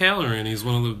plays Dick Halloran. He's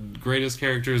one of the greatest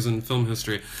characters in film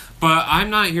history. But I'm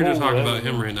not here to talk about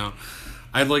him right now.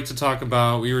 I'd like to talk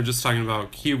about, we were just talking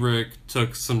about Kubrick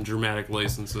took some dramatic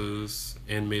licenses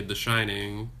and made The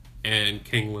Shining, and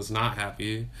King was not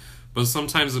happy. But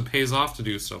sometimes it pays off to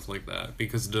do stuff like that,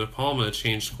 because De Palma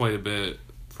changed quite a bit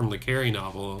from the Carrie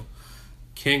novel.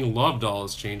 King loved all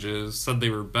his changes, said they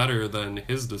were better than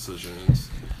his decisions.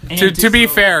 To be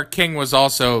fair, King was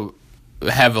also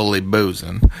heavily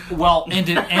boozing. Well,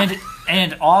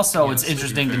 and also it's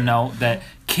interesting to note that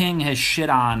King has shit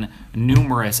on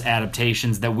numerous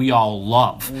adaptations that we all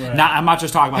love. Right. I'm not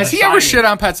just talking about. Has The he ever Shining. shit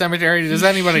on Pet Cemetery? Does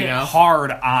anybody Shit know?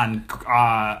 hard on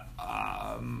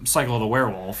Cycle of the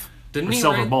Werewolf. Didn't with he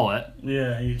Silver write- Bullet.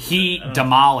 Yeah, He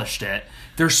demolished it.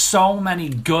 There's so many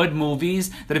good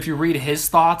movies that if you read his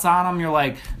thoughts on them, you're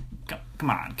like, come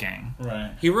on, King.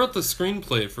 right. He wrote the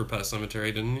screenplay for Pet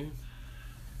Sematary, didn't he?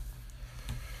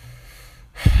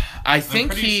 I I'm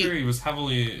think pretty sure he was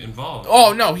heavily involved.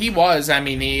 Oh no, he was. I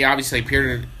mean, he obviously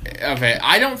appeared of it.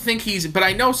 I don't think he's, but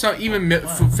I know some even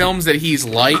films that he's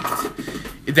liked,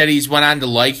 that he's went on to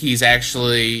like. He's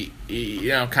actually,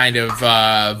 kind of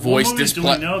voiced What movies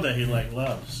display. do we know that he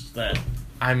loves? That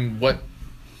I'm what?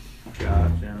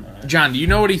 Gotcha. John, do you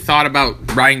know what he thought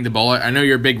about Riding the Bullet? I know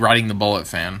you're a big Riding the Bullet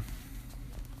fan.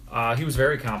 He was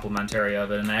very complimentary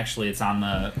of it, and actually, it's on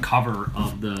the cover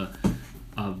of the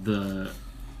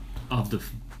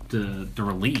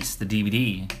release, the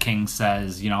DVD. King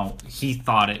says, he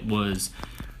thought it was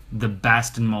the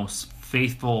best and most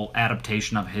faithful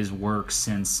adaptation of his work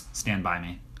since Stand By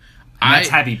Me. And that's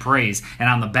heavy praise. And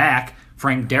on the back,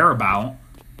 Frank Darabont,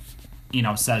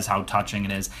 says how touching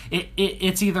it is.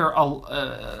 It's either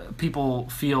people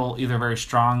feel either very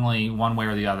strongly one way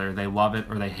or the other. They love it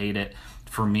or they hate it.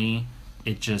 For me,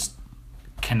 it just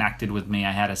connected with me.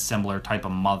 I had a similar type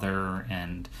of mother,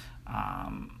 and I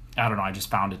don't know. I just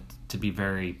found it to be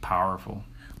very powerful.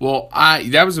 Well,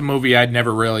 that was a movie I'd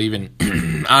never really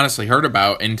even honestly heard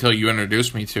about until you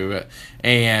introduced me to it,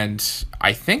 and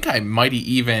I think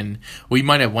we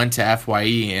might have went to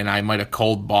FYE and I might have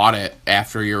cold bought it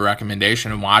after your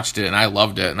recommendation and watched it, and I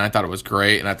loved it, and I thought it was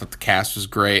great, and I thought the cast was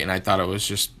great, and I thought it was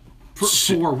just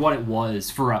for what it was,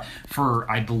 for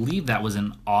I believe that was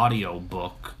an audio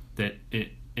book, that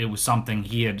it was something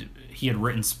he had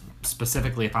written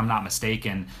specifically, if I'm not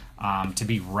mistaken, to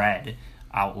be read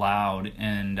out loud,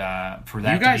 and for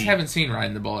that You guys to be, haven't seen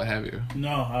Riding the Bullet, have you? no,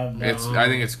 I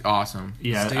think it's awesome.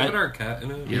 yeah, Is David Arquette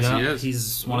in it? Yes, he is.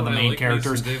 He's one of Oh, the I main like me some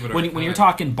characters. David When Arquette. you're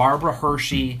talking Barbara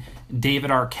Hershey, David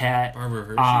Arquette, Barbara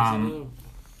Hershey's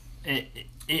in it?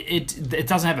 it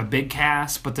doesn't have a big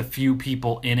cast, but the few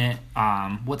people in it.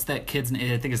 What's that kid's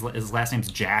name? I think his last name's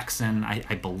Jackson,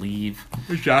 I believe.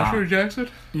 Is Joshua Jackson?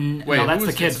 No, Wait, that's who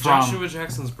the is kid It's from. Joshua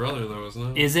Jackson's brother, though,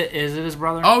 isn't it? Is it his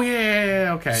brother? Oh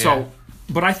yeah, okay. So, yeah.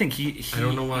 but I think he I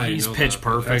don't know why I he's know pitch that,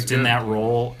 but that's perfect in good. that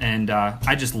role, and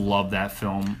I just love that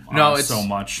film It's so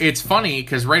much. It's funny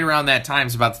because right around that time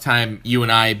is about the time you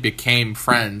and I became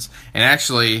friends, and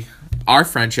actually, our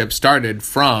friendship started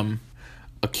from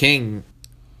a King.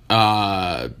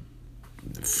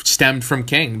 Stemmed from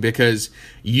King, because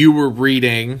you were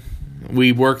reading.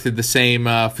 We worked at the same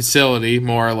facility,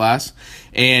 more or less,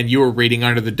 and you were reading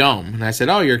Under the Dome, and I said,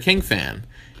 "Oh, you're a King fan."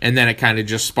 And then it kind of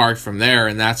just sparked from there,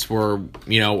 and that's where,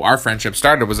 our friendship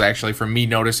started, was actually from me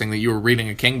noticing that you were reading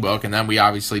a King book, and then we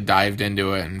obviously dived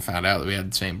into it and found out that we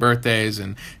had the same birthdays,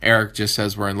 and Eric just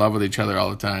says we're in love with each other all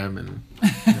the time, and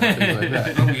things like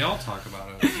that. Oh, we all talk about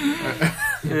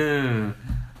it.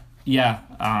 Yeah,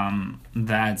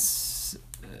 that's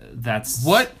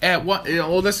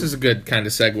Well, this is a good kind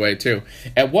of segue, too.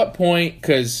 At what point,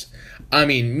 because,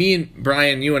 me and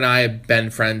Brian, you and I have been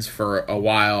friends for a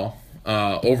while,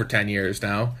 over 10 years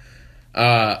now,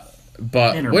 but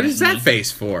what is that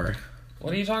face for?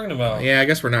 What are you talking about? Yeah, I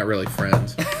guess we're not really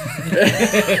friends.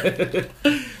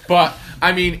 But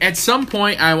I mean, at some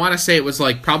point, I want to say it was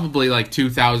like probably like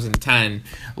 2010.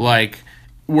 Like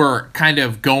we're kind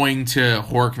of going to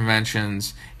horror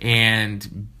conventions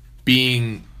and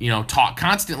being,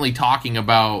 constantly talking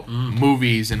about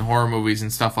movies and horror movies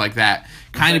and stuff like that.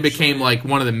 Kind of became like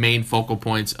one of the main focal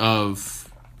points of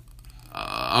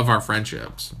our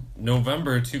friendships.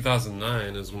 November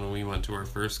 2009 is when we went to our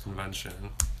first convention.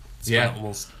 It's been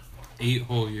almost 8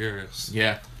 whole years.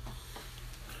 Yeah.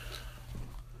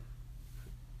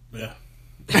 Yeah.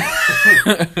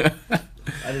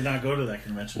 I did not go to that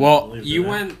convention. Well, But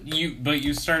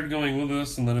you started going with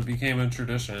us, and then it became a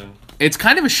tradition. It's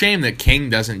kind of a shame that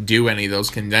King doesn't do any of those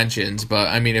conventions, but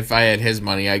I mean, if I had his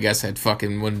money, I guess I'd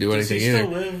fucking wouldn't do anything either.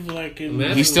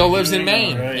 He still lives in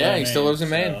Maine. Right? Yeah, he still lives in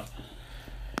Maine.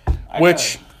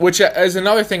 So. Which is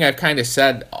another thing I've kind of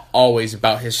said always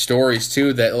about his stories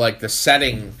too, that like the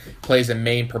setting plays a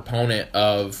main proponent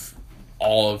of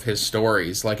all of his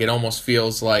stories. Like it almost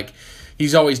feels like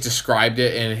he's always described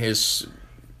it in his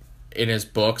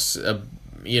books,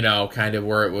 kind of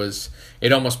where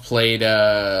it almost played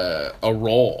a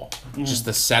role, just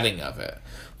the setting of it.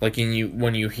 Like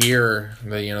when you hear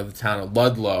the town of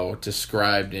Ludlow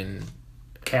described in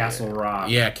Castle Rock.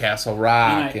 Yeah, Castle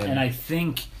Rock. And I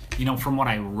think, from what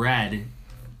I read,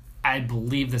 I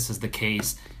believe this is the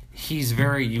case. He's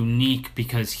very unique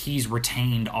because he's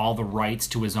retained all the rights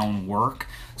to his own work.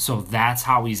 So that's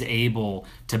how he's able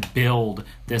to build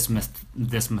this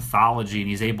mythology, and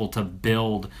he's able to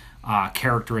build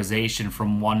characterization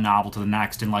from one novel to the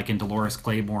next. And like in Dolores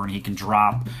Claiborne, he can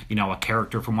drop a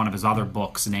character from one of his other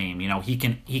books' name. He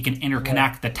can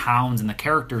interconnect the towns and the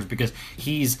characters because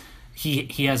he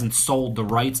hasn't sold the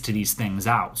rights to these things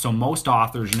out. So most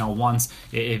authors, once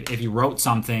if you wrote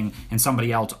something and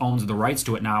somebody else owns the rights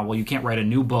to it now, well, you can't write a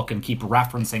new book and keep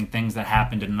referencing things that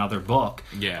happened in another book.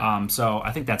 Yeah. So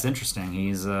I think that's interesting.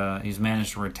 He's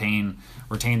managed to retain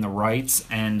the rights,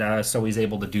 and so he's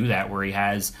able to do that where he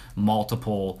has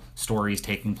multiple stories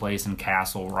taking place in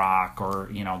Castle Rock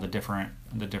or the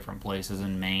different places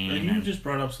in Maine. And you just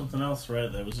brought up something else,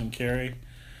 right? That was in Carrie.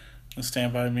 The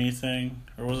Stand By Me thing?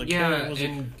 Or was it Carrie?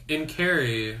 Yeah, in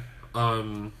Carrie,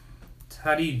 Teddy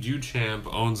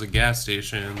Duchamp owns a gas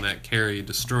station that Carrie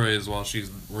destroys while she's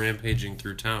rampaging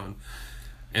through town.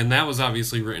 And that was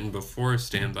obviously written before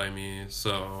Stand By Me,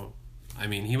 so, I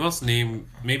mean, he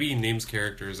names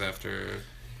characters after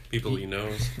people he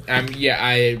knows. Yeah,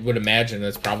 I would imagine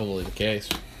that's probably the case.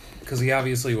 Because he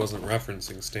obviously wasn't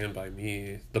referencing Stand By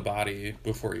Me, the body,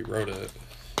 before he wrote it.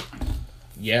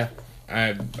 Yeah.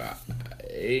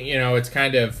 It's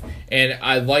kind of, and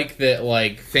I like that,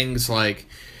 like, things like,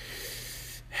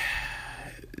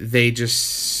 they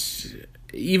just,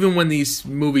 even when these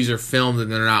movies are filmed,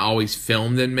 and they're not always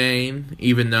filmed in Maine,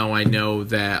 even though I know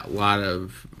that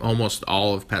almost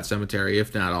all of Pet Sematary,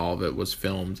 if not all of it, was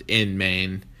filmed in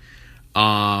Maine.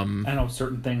 I know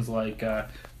certain things like I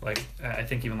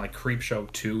think even like Creepshow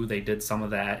 2, they did some of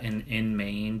that in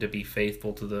Maine to be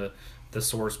faithful to the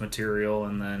source material,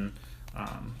 and then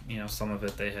some of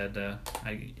it they had to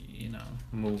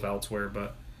move elsewhere.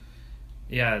 But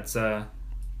yeah,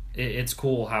 it's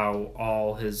cool how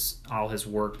all his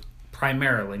work,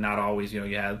 primarily, not always,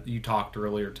 you talked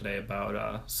earlier today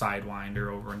about Sidewinder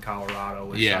over in Colorado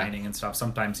with Shining and stuff.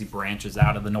 Sometimes he branches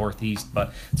out of the Northeast,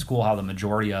 but it's cool how the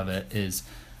majority of it is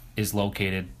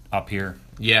located up here.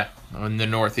 Yeah, in the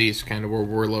Northeast, kind of where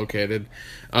we're located.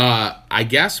 I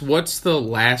guess, what's the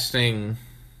lasting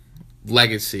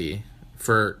legacy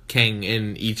for King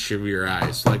in each of your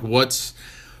eyes? Like, what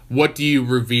do you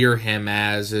revere him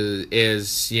as?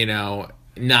 Is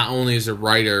not only as a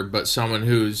writer, but someone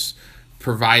who's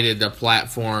provided the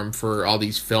platform for all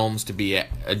these films to be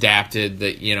adapted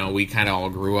that we kind of all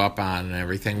grew up on and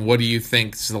everything. What do you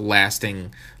think is the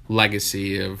lasting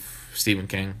legacy of Stephen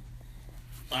King?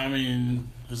 I mean,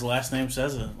 his last name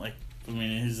says it.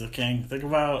 He's the king. Think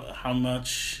about how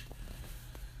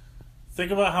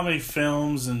many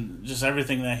films and just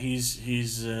everything that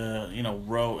he's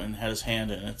wrote and had his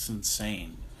hand in. It's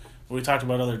insane. We talked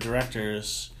about other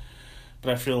directors,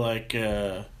 but I feel like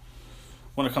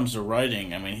when it comes to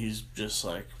writing, I mean, he's just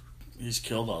like, he's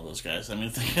killed all those guys. I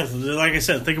mean, like I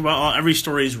said, think about every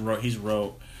story he's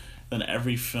wrote. Then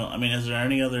every film. I mean, is there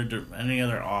any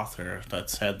other author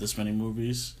that's had this many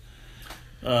movies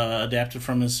adapted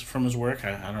from his work?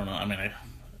 I don't know. I mean,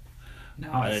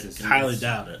 I highly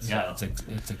doubt it. Yeah, so.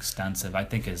 It's extensive. I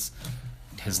think his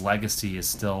legacy is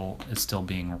still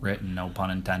being written. No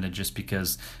pun intended. Just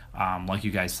because, like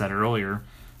you guys said earlier,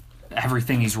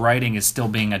 everything he's writing is still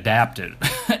being adapted,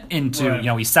 into,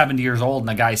 Right. he's 70 years old and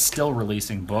the guy's still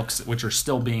releasing books, which are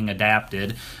still being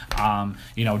adapted.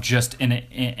 Just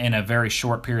in a very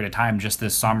short period of time, just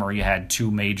this summer, you had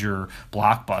 2 major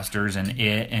blockbusters, and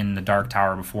It and The Dark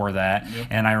Tower before that. Yep.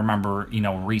 And I remember,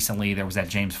 recently there was that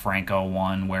James Franco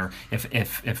one where if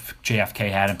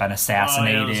JFK hadn't been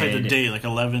assassinated, it was like the date, like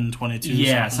 11/22.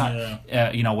 yeah, it's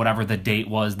something. not, whatever the date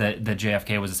was that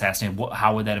JFK was assassinated,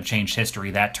 how would that have changed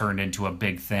history? That turned into a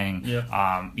big thing.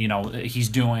 Yeah. He's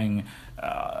doing,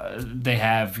 they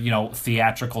have,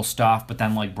 theatrical stuff, but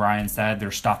then like Brian said,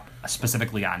 there's stuff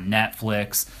specifically on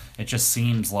Netflix. It just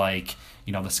seems like,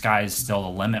 the sky's still the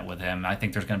limit with him. I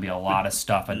think there's going to be a lot of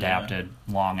stuff adapted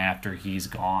long after he's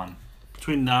gone.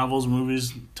 Between novels,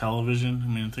 movies, television. I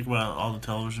mean, think about all the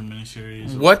television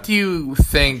miniseries. What do you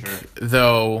think,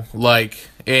 though, like,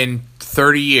 in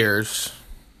 30 years,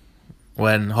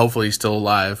 when hopefully he's still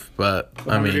alive, but,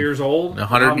 100 years old?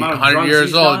 100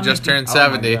 years old, just turned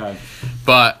 70. God.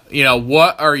 But,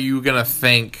 what are you going to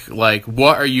think, like,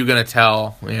 what are you going to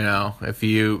tell, if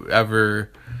you ever...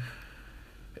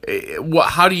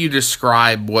 How do you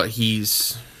describe what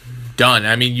he's done?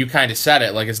 I mean, you kind of said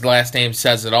it. Like, his last name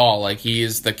says it all. Like, he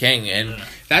is the king. And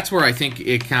that's where I think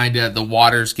it kind of, the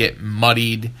waters get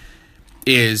muddied,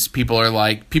 is people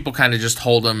kind of just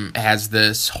hold him as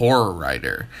this horror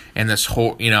writer. And this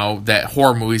whole, that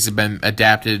horror movies have been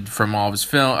adapted from all of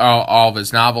his all of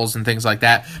his novels and things like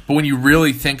that. But when you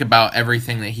really think about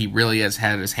everything that he really has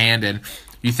had his hand in,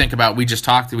 you think about, we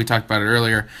talked about it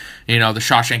earlier, The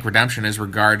Shawshank Redemption is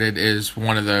regarded as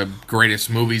one of the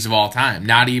greatest movies of all time.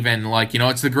 Not even like,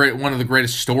 it's one of the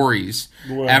greatest stories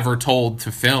ever told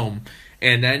to film.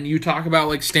 And then you talk about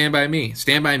like Stand By Me.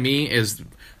 Stand By Me is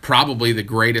probably the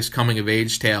greatest coming of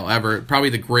age tale ever.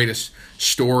 Probably the greatest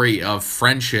story of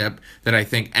friendship that I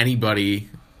think anybody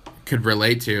could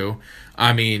relate to.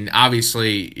 I mean,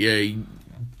 obviously,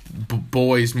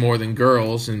 boys more than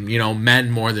girls, and men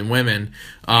more than women,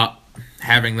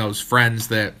 having those friends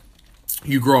that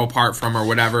you grow apart from or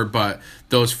whatever, but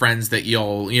those friends that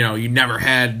you never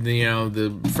had,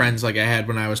 the friends like I had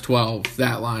when I was 12,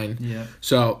 that line. Yeah.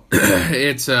 So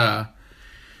it's I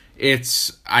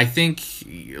think,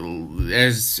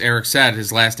 as Eric said,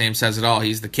 his last name says it all.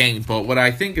 He's the king. But what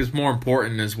I think is more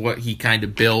important is what he kind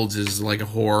of builds is like a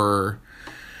horror,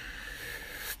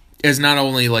 is not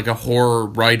only like a horror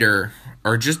writer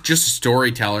or just a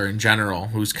storyteller in general,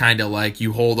 who's kind of like,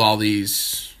 you hold all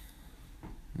these...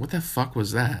 What the fuck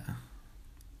was that?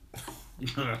 I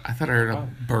thought I heard a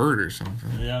bird or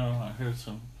something. Yeah, I heard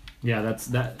some. Yeah, that's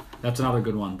another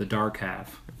good one. The Dark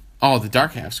Half. Oh, The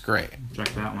Dark Half's great. Check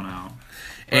that one out.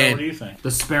 What do you think? The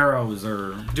Sparrows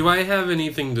are... Do I have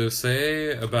anything to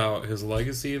say about his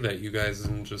legacy that you guys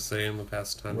didn't just say in the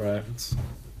past 10 minutes?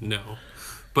 No.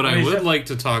 But I would like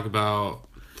to talk about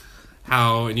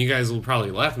how, and you guys will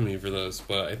probably laugh at me for this,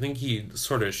 but I think he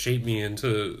sort of shaped me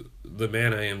into the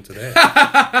man I am today.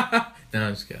 No,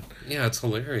 I'm just kidding. Yeah, it's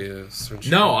hilarious. don't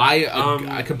you? No,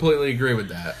 I completely agree with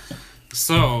that.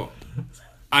 So,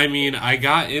 I mean, I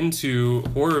got into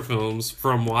horror films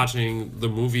from watching the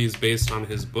movies based on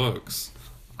his books.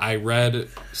 I read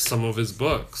some of his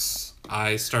books.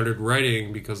 I started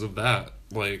writing because of that.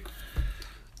 And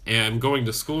I'm going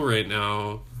to school right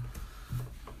now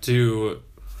to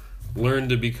learn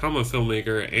to become a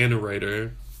filmmaker and a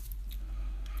writer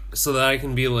so that I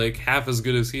can be half as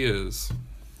good as he is.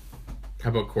 How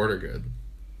about quarter good?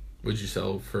 Would you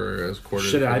sell for as quarter?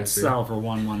 Shit, I'd sell for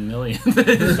 1 million.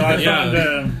 So I Yeah.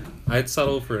 found I'd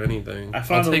settle for anything. I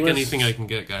found I'll a take list. anything I can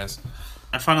get, guys.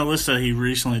 I found a list that he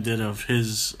recently did of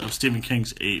Stephen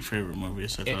King's 8 favorite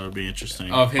movies. I thought it would be interesting.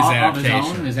 Of his Of his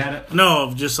adaptation. own? Is that it? No,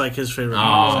 of just like his favorite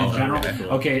Oh, movies. In general? okay.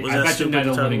 Okay, Was I that bet you stupid Night to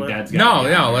of the talk Living about? Dead's got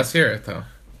No, let's hear it though.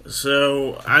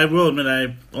 So I will admit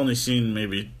I've only seen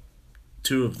maybe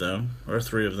 2 of them or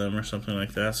 3 of them or something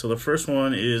like that. So the first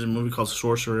one is a movie called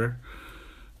Sorcerer,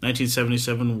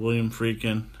 1977, William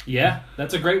Friedkin. Yeah,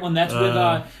 that's a great one. That's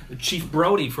with Chief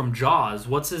Brody from Jaws.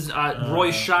 What's his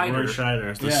Roy Scheider? Roy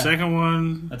Scheider. The Yeah. second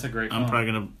one, That's a great I'm film.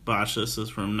 probably going to botch this, is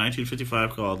from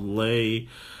 1955 called Les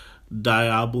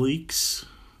Diaboliques.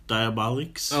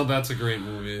 Diaboliques. Oh, that's a great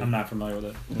movie. I'm not familiar with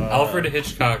it. Alfred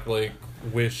Hitchcock,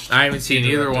 wished... I haven't seen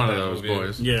he either directed one of that those movie.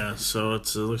 boys. Yeah, so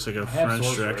it looks like a I have French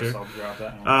Sorcerer, director. so I'll drop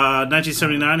that one.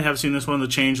 1979, have seen this one, The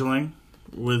Changeling,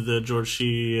 with George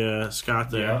C. Scott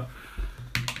there. Yeah.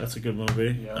 That's a good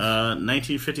movie. Yes.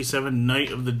 1957,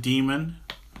 Night of the Demon.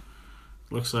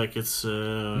 Looks like it's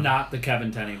Not the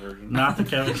Kevin Tenney version. not the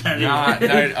Kevin Kennedy. Not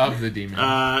Night of the Demon.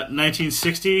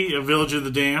 1960, A Village of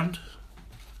the Damned.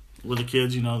 With the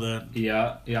kids, you know that.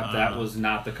 Yeah, that was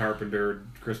not the Carpenter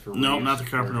Christopher Reeves. No, not the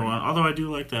Carpenter version. one. Although I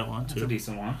do like that one That's a too.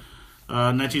 decent one.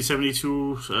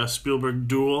 1972 Spielberg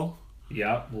Duel.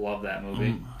 Yep, love that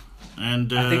movie.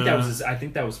 And I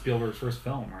think that was Spielberg's first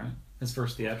film, right? His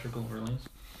first theatrical release.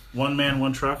 One Man,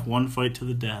 One Truck, One Fight to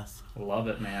the Death. Love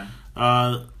it, man.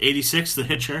 86, The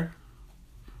Hitcher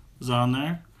is on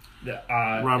there.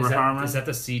 Robert Harmon. Is that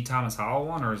the C. Thomas Howell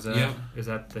one, or is that Yeah. is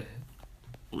that the?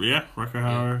 Yeah, Rucker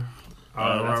Hauer.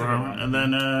 Oh, that's a good Harmon. one. And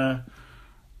then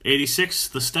 86,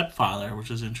 The Stepfather, which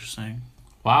is interesting.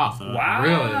 Wow.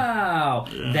 Wow,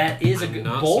 Yeah. that is a I'm good.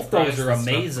 not Both those surprised are the stuff-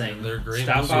 amazing. they're great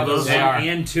Stepfather movies. 1 They are.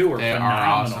 and 2 are They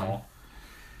are phenomenal.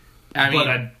 I mean, But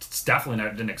I definitely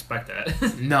didn't expect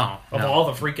that. no. Of no. all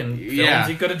the freaking films Yeah.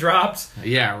 he could have dropped.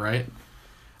 Yeah, right.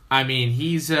 I mean,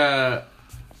 he's and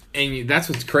that's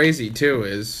what's crazy too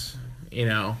is,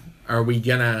 are we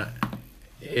gonna?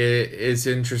 It's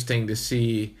interesting to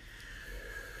see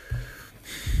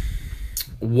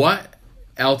what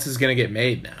else is gonna get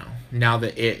made now. Now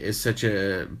that it is such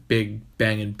a big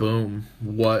bang and boom,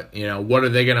 what are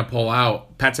they gonna pull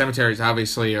out? Pet Sematary is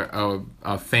obviously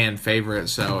a fan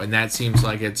favorite, and that seems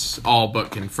like it's all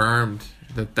but confirmed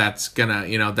that's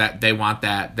gonna that they want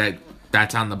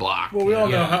that's on the block. Well, we all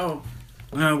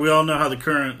know how the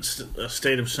current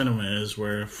state of cinema is,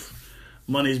 where if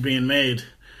money's being made,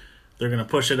 they're gonna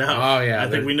push it out. Oh, yeah, I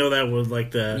think we know that with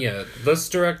like the Yeah, this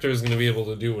director is going to be able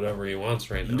to do whatever he wants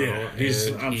right now. Yeah, he's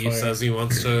And on he fire. says he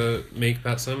wants to make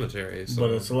Pet Cemetery. So. But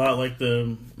it's a lot like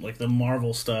the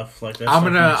Marvel stuff. Like that. I'm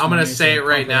stuff gonna makes I'm gonna money, say so it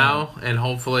right pump out. now, and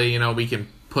hopefully we can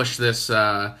push this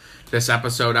this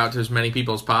episode out to as many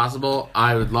people as possible.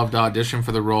 I would love to audition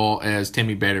for the role as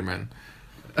Timmy Baterman.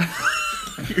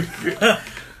 I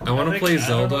want to play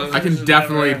Zelda. I can There's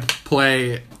definitely never-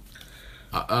 play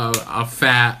a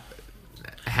fat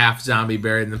half zombie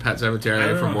buried in the Pet I Cemetery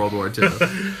don't from know. World War II.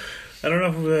 I don't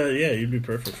know if you'd be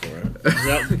perfect for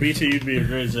it. BT, you'd be a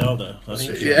great Zelda. That's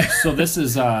for sure. Yeah. So this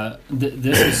is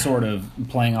this is sort of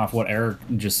playing off what Eric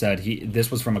just said.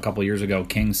 This was from a couple years ago.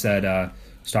 King said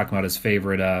was talking about his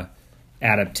favorite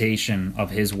adaptation of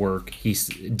his work. He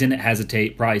didn't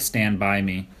hesitate. Probably Stand By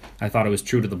Me. I thought it was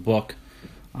true to the book,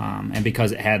 and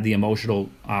because it had the emotional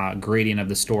gradient of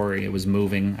the story, it was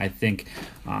moving. I think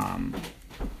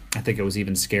it was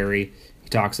even scary. He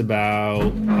talks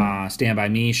about Stand By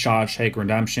Me, Shawshank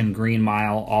Redemption, Green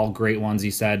Mile, all great ones, he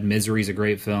said. Misery's a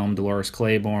great film. Dolores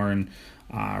Claiborne,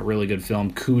 really good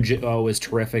film. Cujo is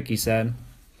terrific, he said.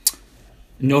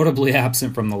 Notably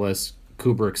absent from the list,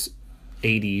 Kubrick's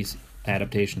 80s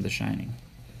adaptation of The Shining.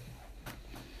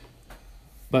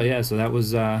 But yeah, so that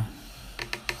was...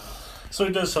 So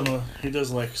he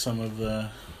does like some of the,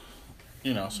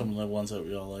 some of the ones that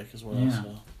we all like as well. Yeah.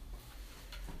 So.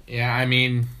 Yeah, I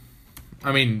mean,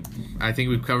 I think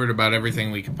we've covered about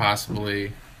everything we could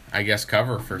possibly, I guess,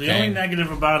 cover for The only King.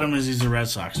 negative about him is he's a Red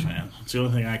Sox fan. That's the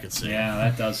only thing I could say. Yeah,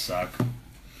 that does suck.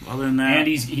 Other than that, And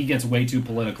he gets way too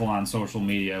political on social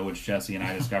media, which Jesse and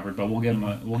I discovered. But we'll give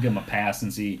him a pass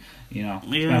since he he's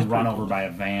been run over by a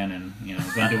van and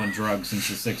been doing drugs since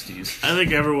the '60s. I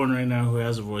think everyone right now who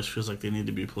has a voice feels like they need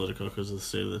to be political because of the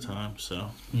state of the time.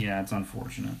 So Yeah, it's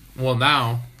unfortunate. Well,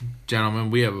 now, gentlemen,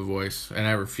 we have a voice, and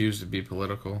I refuse to be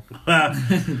political.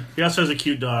 he also has a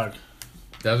cute dog,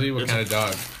 Does he? What It's- kind of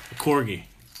dog? a corgi.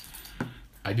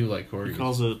 I do like He corgis.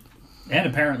 calls it. And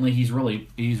apparently he's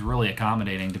really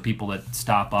accommodating to people that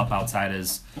stop up outside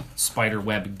his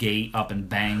spiderweb gate up in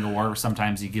Bangor.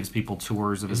 Sometimes he gives people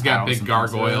tours of his He's got house big and things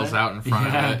like gargoyles that. out in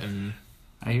front Yeah. of it, and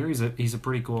I hear he's a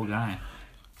pretty cool guy.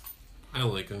 I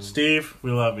like him. Steve,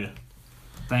 we love you.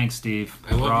 Thanks, Steve,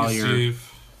 I love you,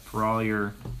 Steve. for all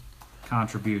your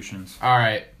contributions. all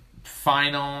right,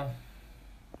 final.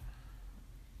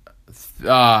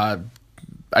 I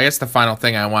guess the final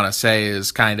thing I want to say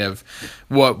is kind of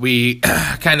what we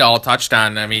kind of all touched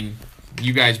on. I mean,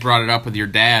 you guys brought it up with your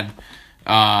dad.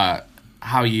 How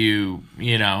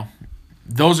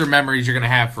those are memories you're going to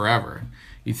have forever.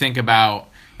 You think about,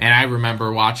 and I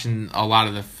remember watching a lot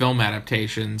of the film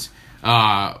adaptations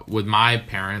with my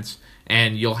parents,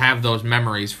 and you'll have those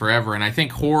memories forever. And I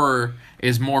think horror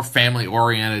is more family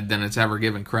oriented than it's ever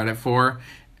given credit for.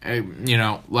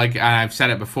 Like I've said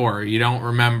it before, you don't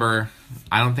remember.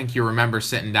 I don't think you remember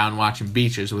sitting down watching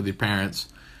Beaches with your parents.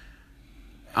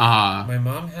 My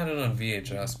mom had it on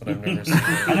VHS, but I've never seen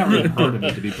I it. never really heard of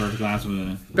it, to be perfectly honest with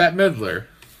you. Bette Midler.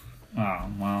 Oh,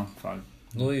 well, fuck.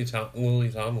 Lily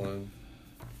Tomlin.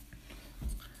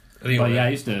 But Anyway, yeah, I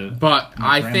used to... But My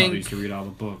I grandmother think used to read all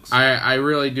the books. I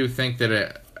really do think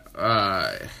that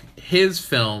his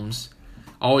films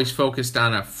always focused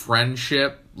on a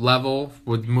friendship level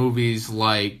with movies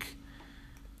like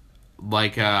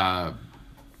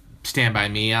Stand By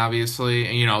Me,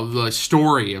 obviously, and, the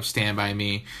story of Stand By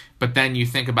Me. But then you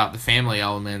think about the family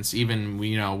elements, even,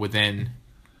 within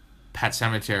Pet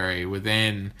Sematary,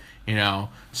 within,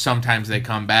 Sometimes They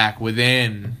Come Back,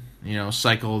 within,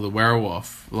 Cycle of the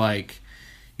Werewolf. Like,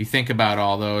 you think about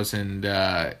all those, and,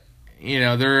 I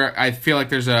feel like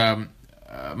there's a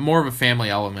more of a family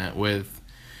element with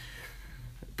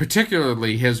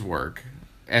particularly his work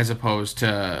as opposed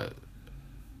to,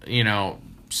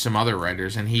 some other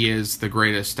writers, and he is the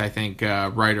greatest, I think,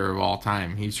 writer of all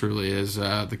time. He truly is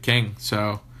the king.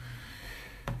 So,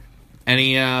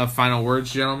 any final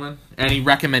words, gentlemen? Any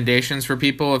recommendations for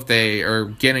people if they are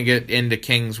going to get into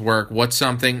King's work? What's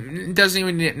something, it doesn't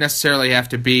even necessarily have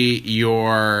to be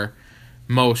your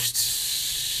most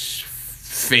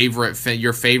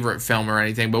your favorite film or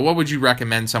anything, but what would you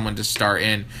recommend someone to start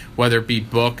in, whether it be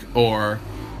book or...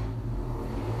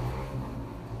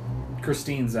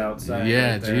 Christine's outside.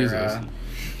 Yeah, right there, Jesus.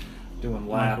 Doing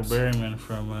Michael laps. Berryman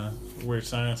from Weird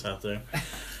Science out there.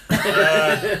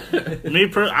 I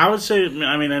would say,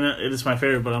 I mean, I know it is my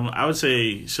favorite, but I would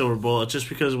say Silver Bullet, just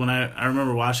because when I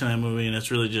remember watching that movie, and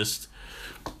it's really just,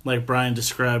 like Brian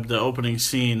described, the opening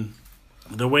scene,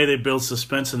 the way they build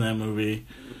suspense in that movie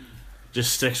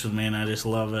just sticks with me, and I just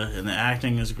love it. And the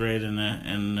acting is great in it,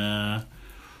 and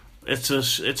it's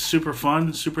super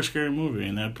fun, super scary movie,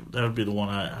 and that would be the one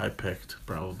I picked,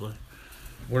 probably.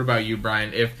 What about you,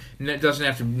 Brian? If it doesn't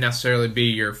have to necessarily be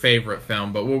your favorite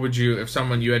film, but what would you, if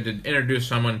you had to introduce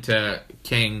someone to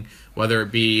King, whether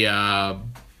it be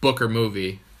book or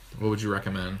movie, what would you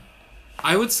recommend?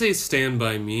 I would say Stand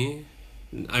By Me.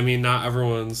 I mean, not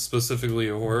everyone's specifically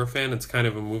a horror fan. It's kind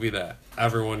of a movie that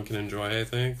everyone can enjoy, I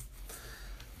think.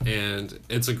 And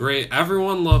it's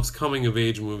everyone loves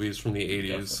coming-of-age movies from the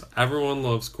 80s. Definitely. Everyone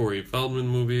loves Corey Feldman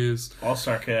movies.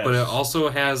 All-Star cast. But it also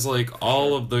has,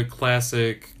 all of the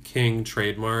classic King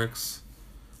trademarks.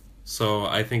 So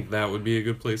I think that would be a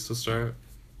good place to start.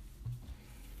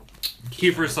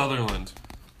 Kiefer Sutherland.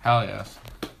 Hell yes.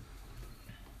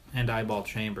 And Eyeball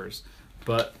Chambers.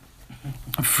 But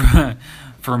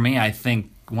for me, I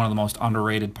think one of the most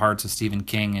underrated parts of Stephen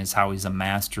King is how he's a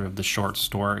master of the short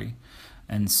story.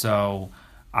 And so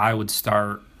I would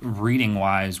start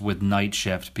reading-wise with Night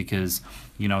Shift because,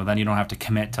 then you don't have to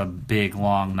commit to big,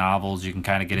 long novels. You can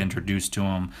kind of get introduced to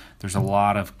them. There's a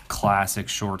lot of classic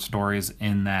short stories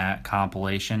in that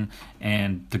compilation,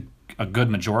 and a good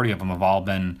majority of them have all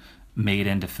been made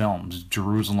into films.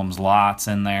 Jerusalem's Lot's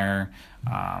in there.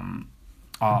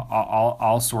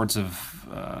 All sorts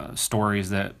of stories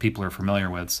that people are familiar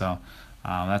with. So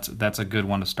that's a good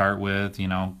one to start with.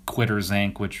 Quitters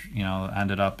Inc., which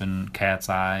ended up in Cat's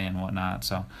Eye and whatnot.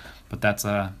 So, but that's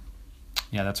a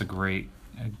great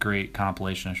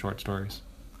compilation of short stories.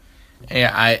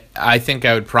 Yeah, I think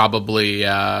I would probably,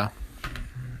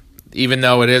 even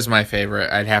though it is my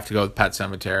favorite, I'd have to go with Pet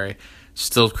Sematary.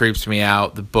 Still creeps me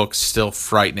out. The book's still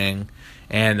frightening.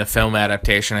 And the film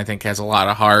adaptation, I think, has a lot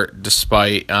of heart,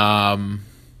 despite not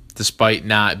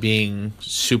being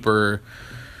super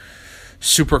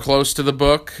close to the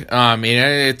book.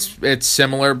 It's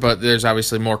similar, but there's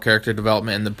obviously more character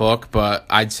development in the book. But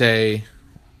I'd say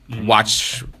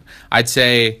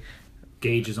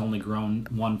Gage has only grown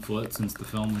 1 foot since the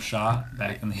film was shot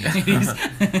back in the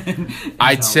 80s.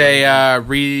 I'd say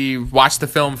watch the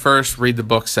film first, read the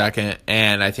book second,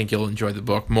 and I think you'll enjoy the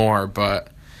book more. But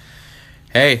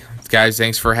hey, guys,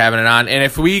 thanks for having it on. And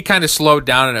if we kind of slowed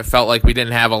down and it felt like we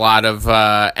didn't have a lot of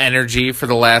energy for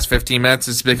the last 15 minutes,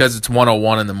 it's because it's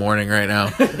 1:01 in the morning right now.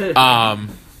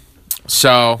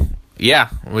 So, yeah,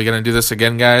 we're going to do this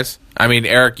again, guys. I mean,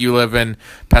 Eric, you live in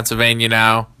Pennsylvania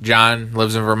now. John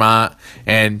lives in Vermont.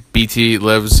 And BT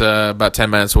lives about 10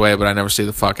 minutes away, but I never see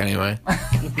the fuck anyway.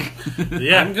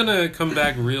 Yeah. I'm going to come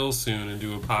back real soon and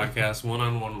do a podcast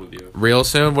one-on-one with you. Real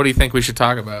soon? What do you think we should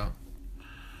talk about?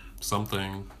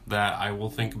 Something that I will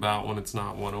think about when it's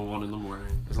not 1:01 in the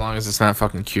morning. As long as it's not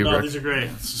fucking Kubrick. No, these are great.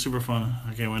 It's super fun.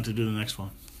 I can't wait to do the next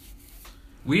one.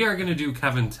 We are going to do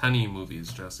Kevin Tenney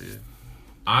movies, Jesse.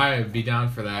 I'd be down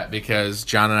for that because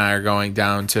John and I are going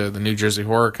down to the New Jersey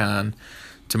Horror Con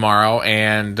tomorrow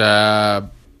and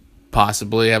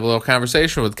possibly have a little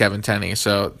conversation with Kevin Tenney.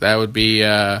 So that would be...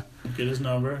 Get his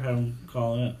number, have him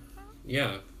call in.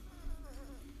 Yeah.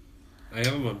 I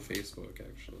have him on Facebook,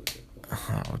 actually.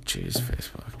 Oh, jeez,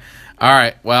 Facebook. All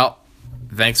right, well,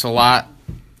 thanks a lot,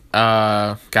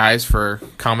 guys, for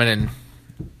coming and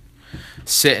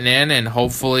sitting in, and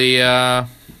hopefully,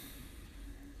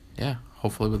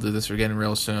 hopefully we'll do this again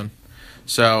real soon.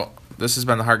 So this has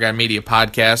been the Heart Guy Media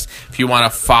Podcast. If you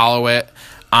want to follow it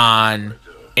on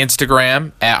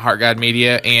Instagram at Heart God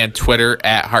Media and Twitter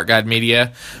at Heart God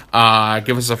Media.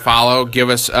 Give us a follow. Give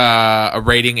us a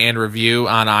rating and review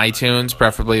on iTunes,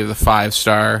 preferably of the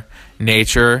 5-star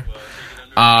nature.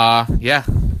 Yeah.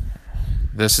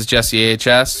 This is Jesse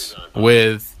AHS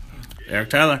with Eric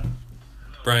Tyler.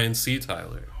 Brian C.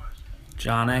 Tyler.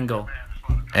 John Engel.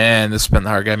 And this has been the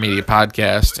Heart God Media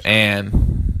Podcast,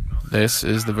 and this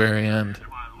is the very end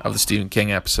of the Stephen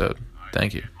King episode.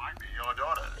 Thank you.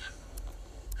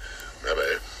 Maybe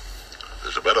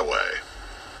there's a better way.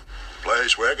 The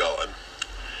place we're going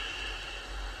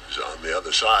is on the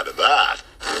other side of that.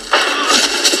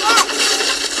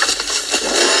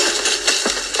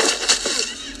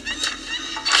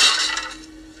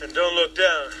 And don't look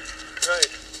down.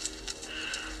 Right.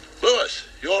 Lewis,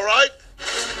 you all right?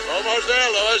 Almost there,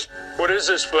 Lewis. What is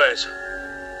this place?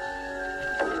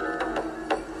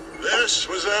 This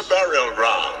was their burial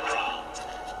ground.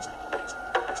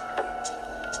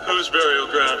 Whose burial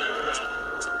ground?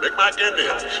 Micmac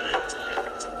Indians.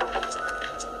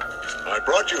 I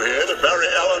brought you here to bury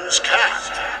Ellen's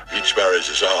cat. Each buries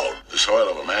his own. The soil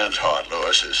of a man's heart,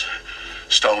 Lewis, is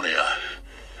stonier.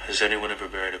 Has anyone ever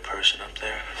buried a person up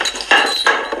there?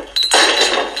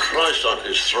 Christ on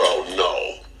his throne,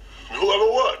 no.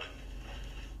 Whoever would.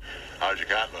 How's your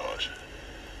cat, Lewis?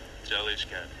 Jelly's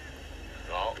cat.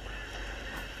 No.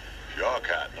 Your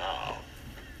cat now.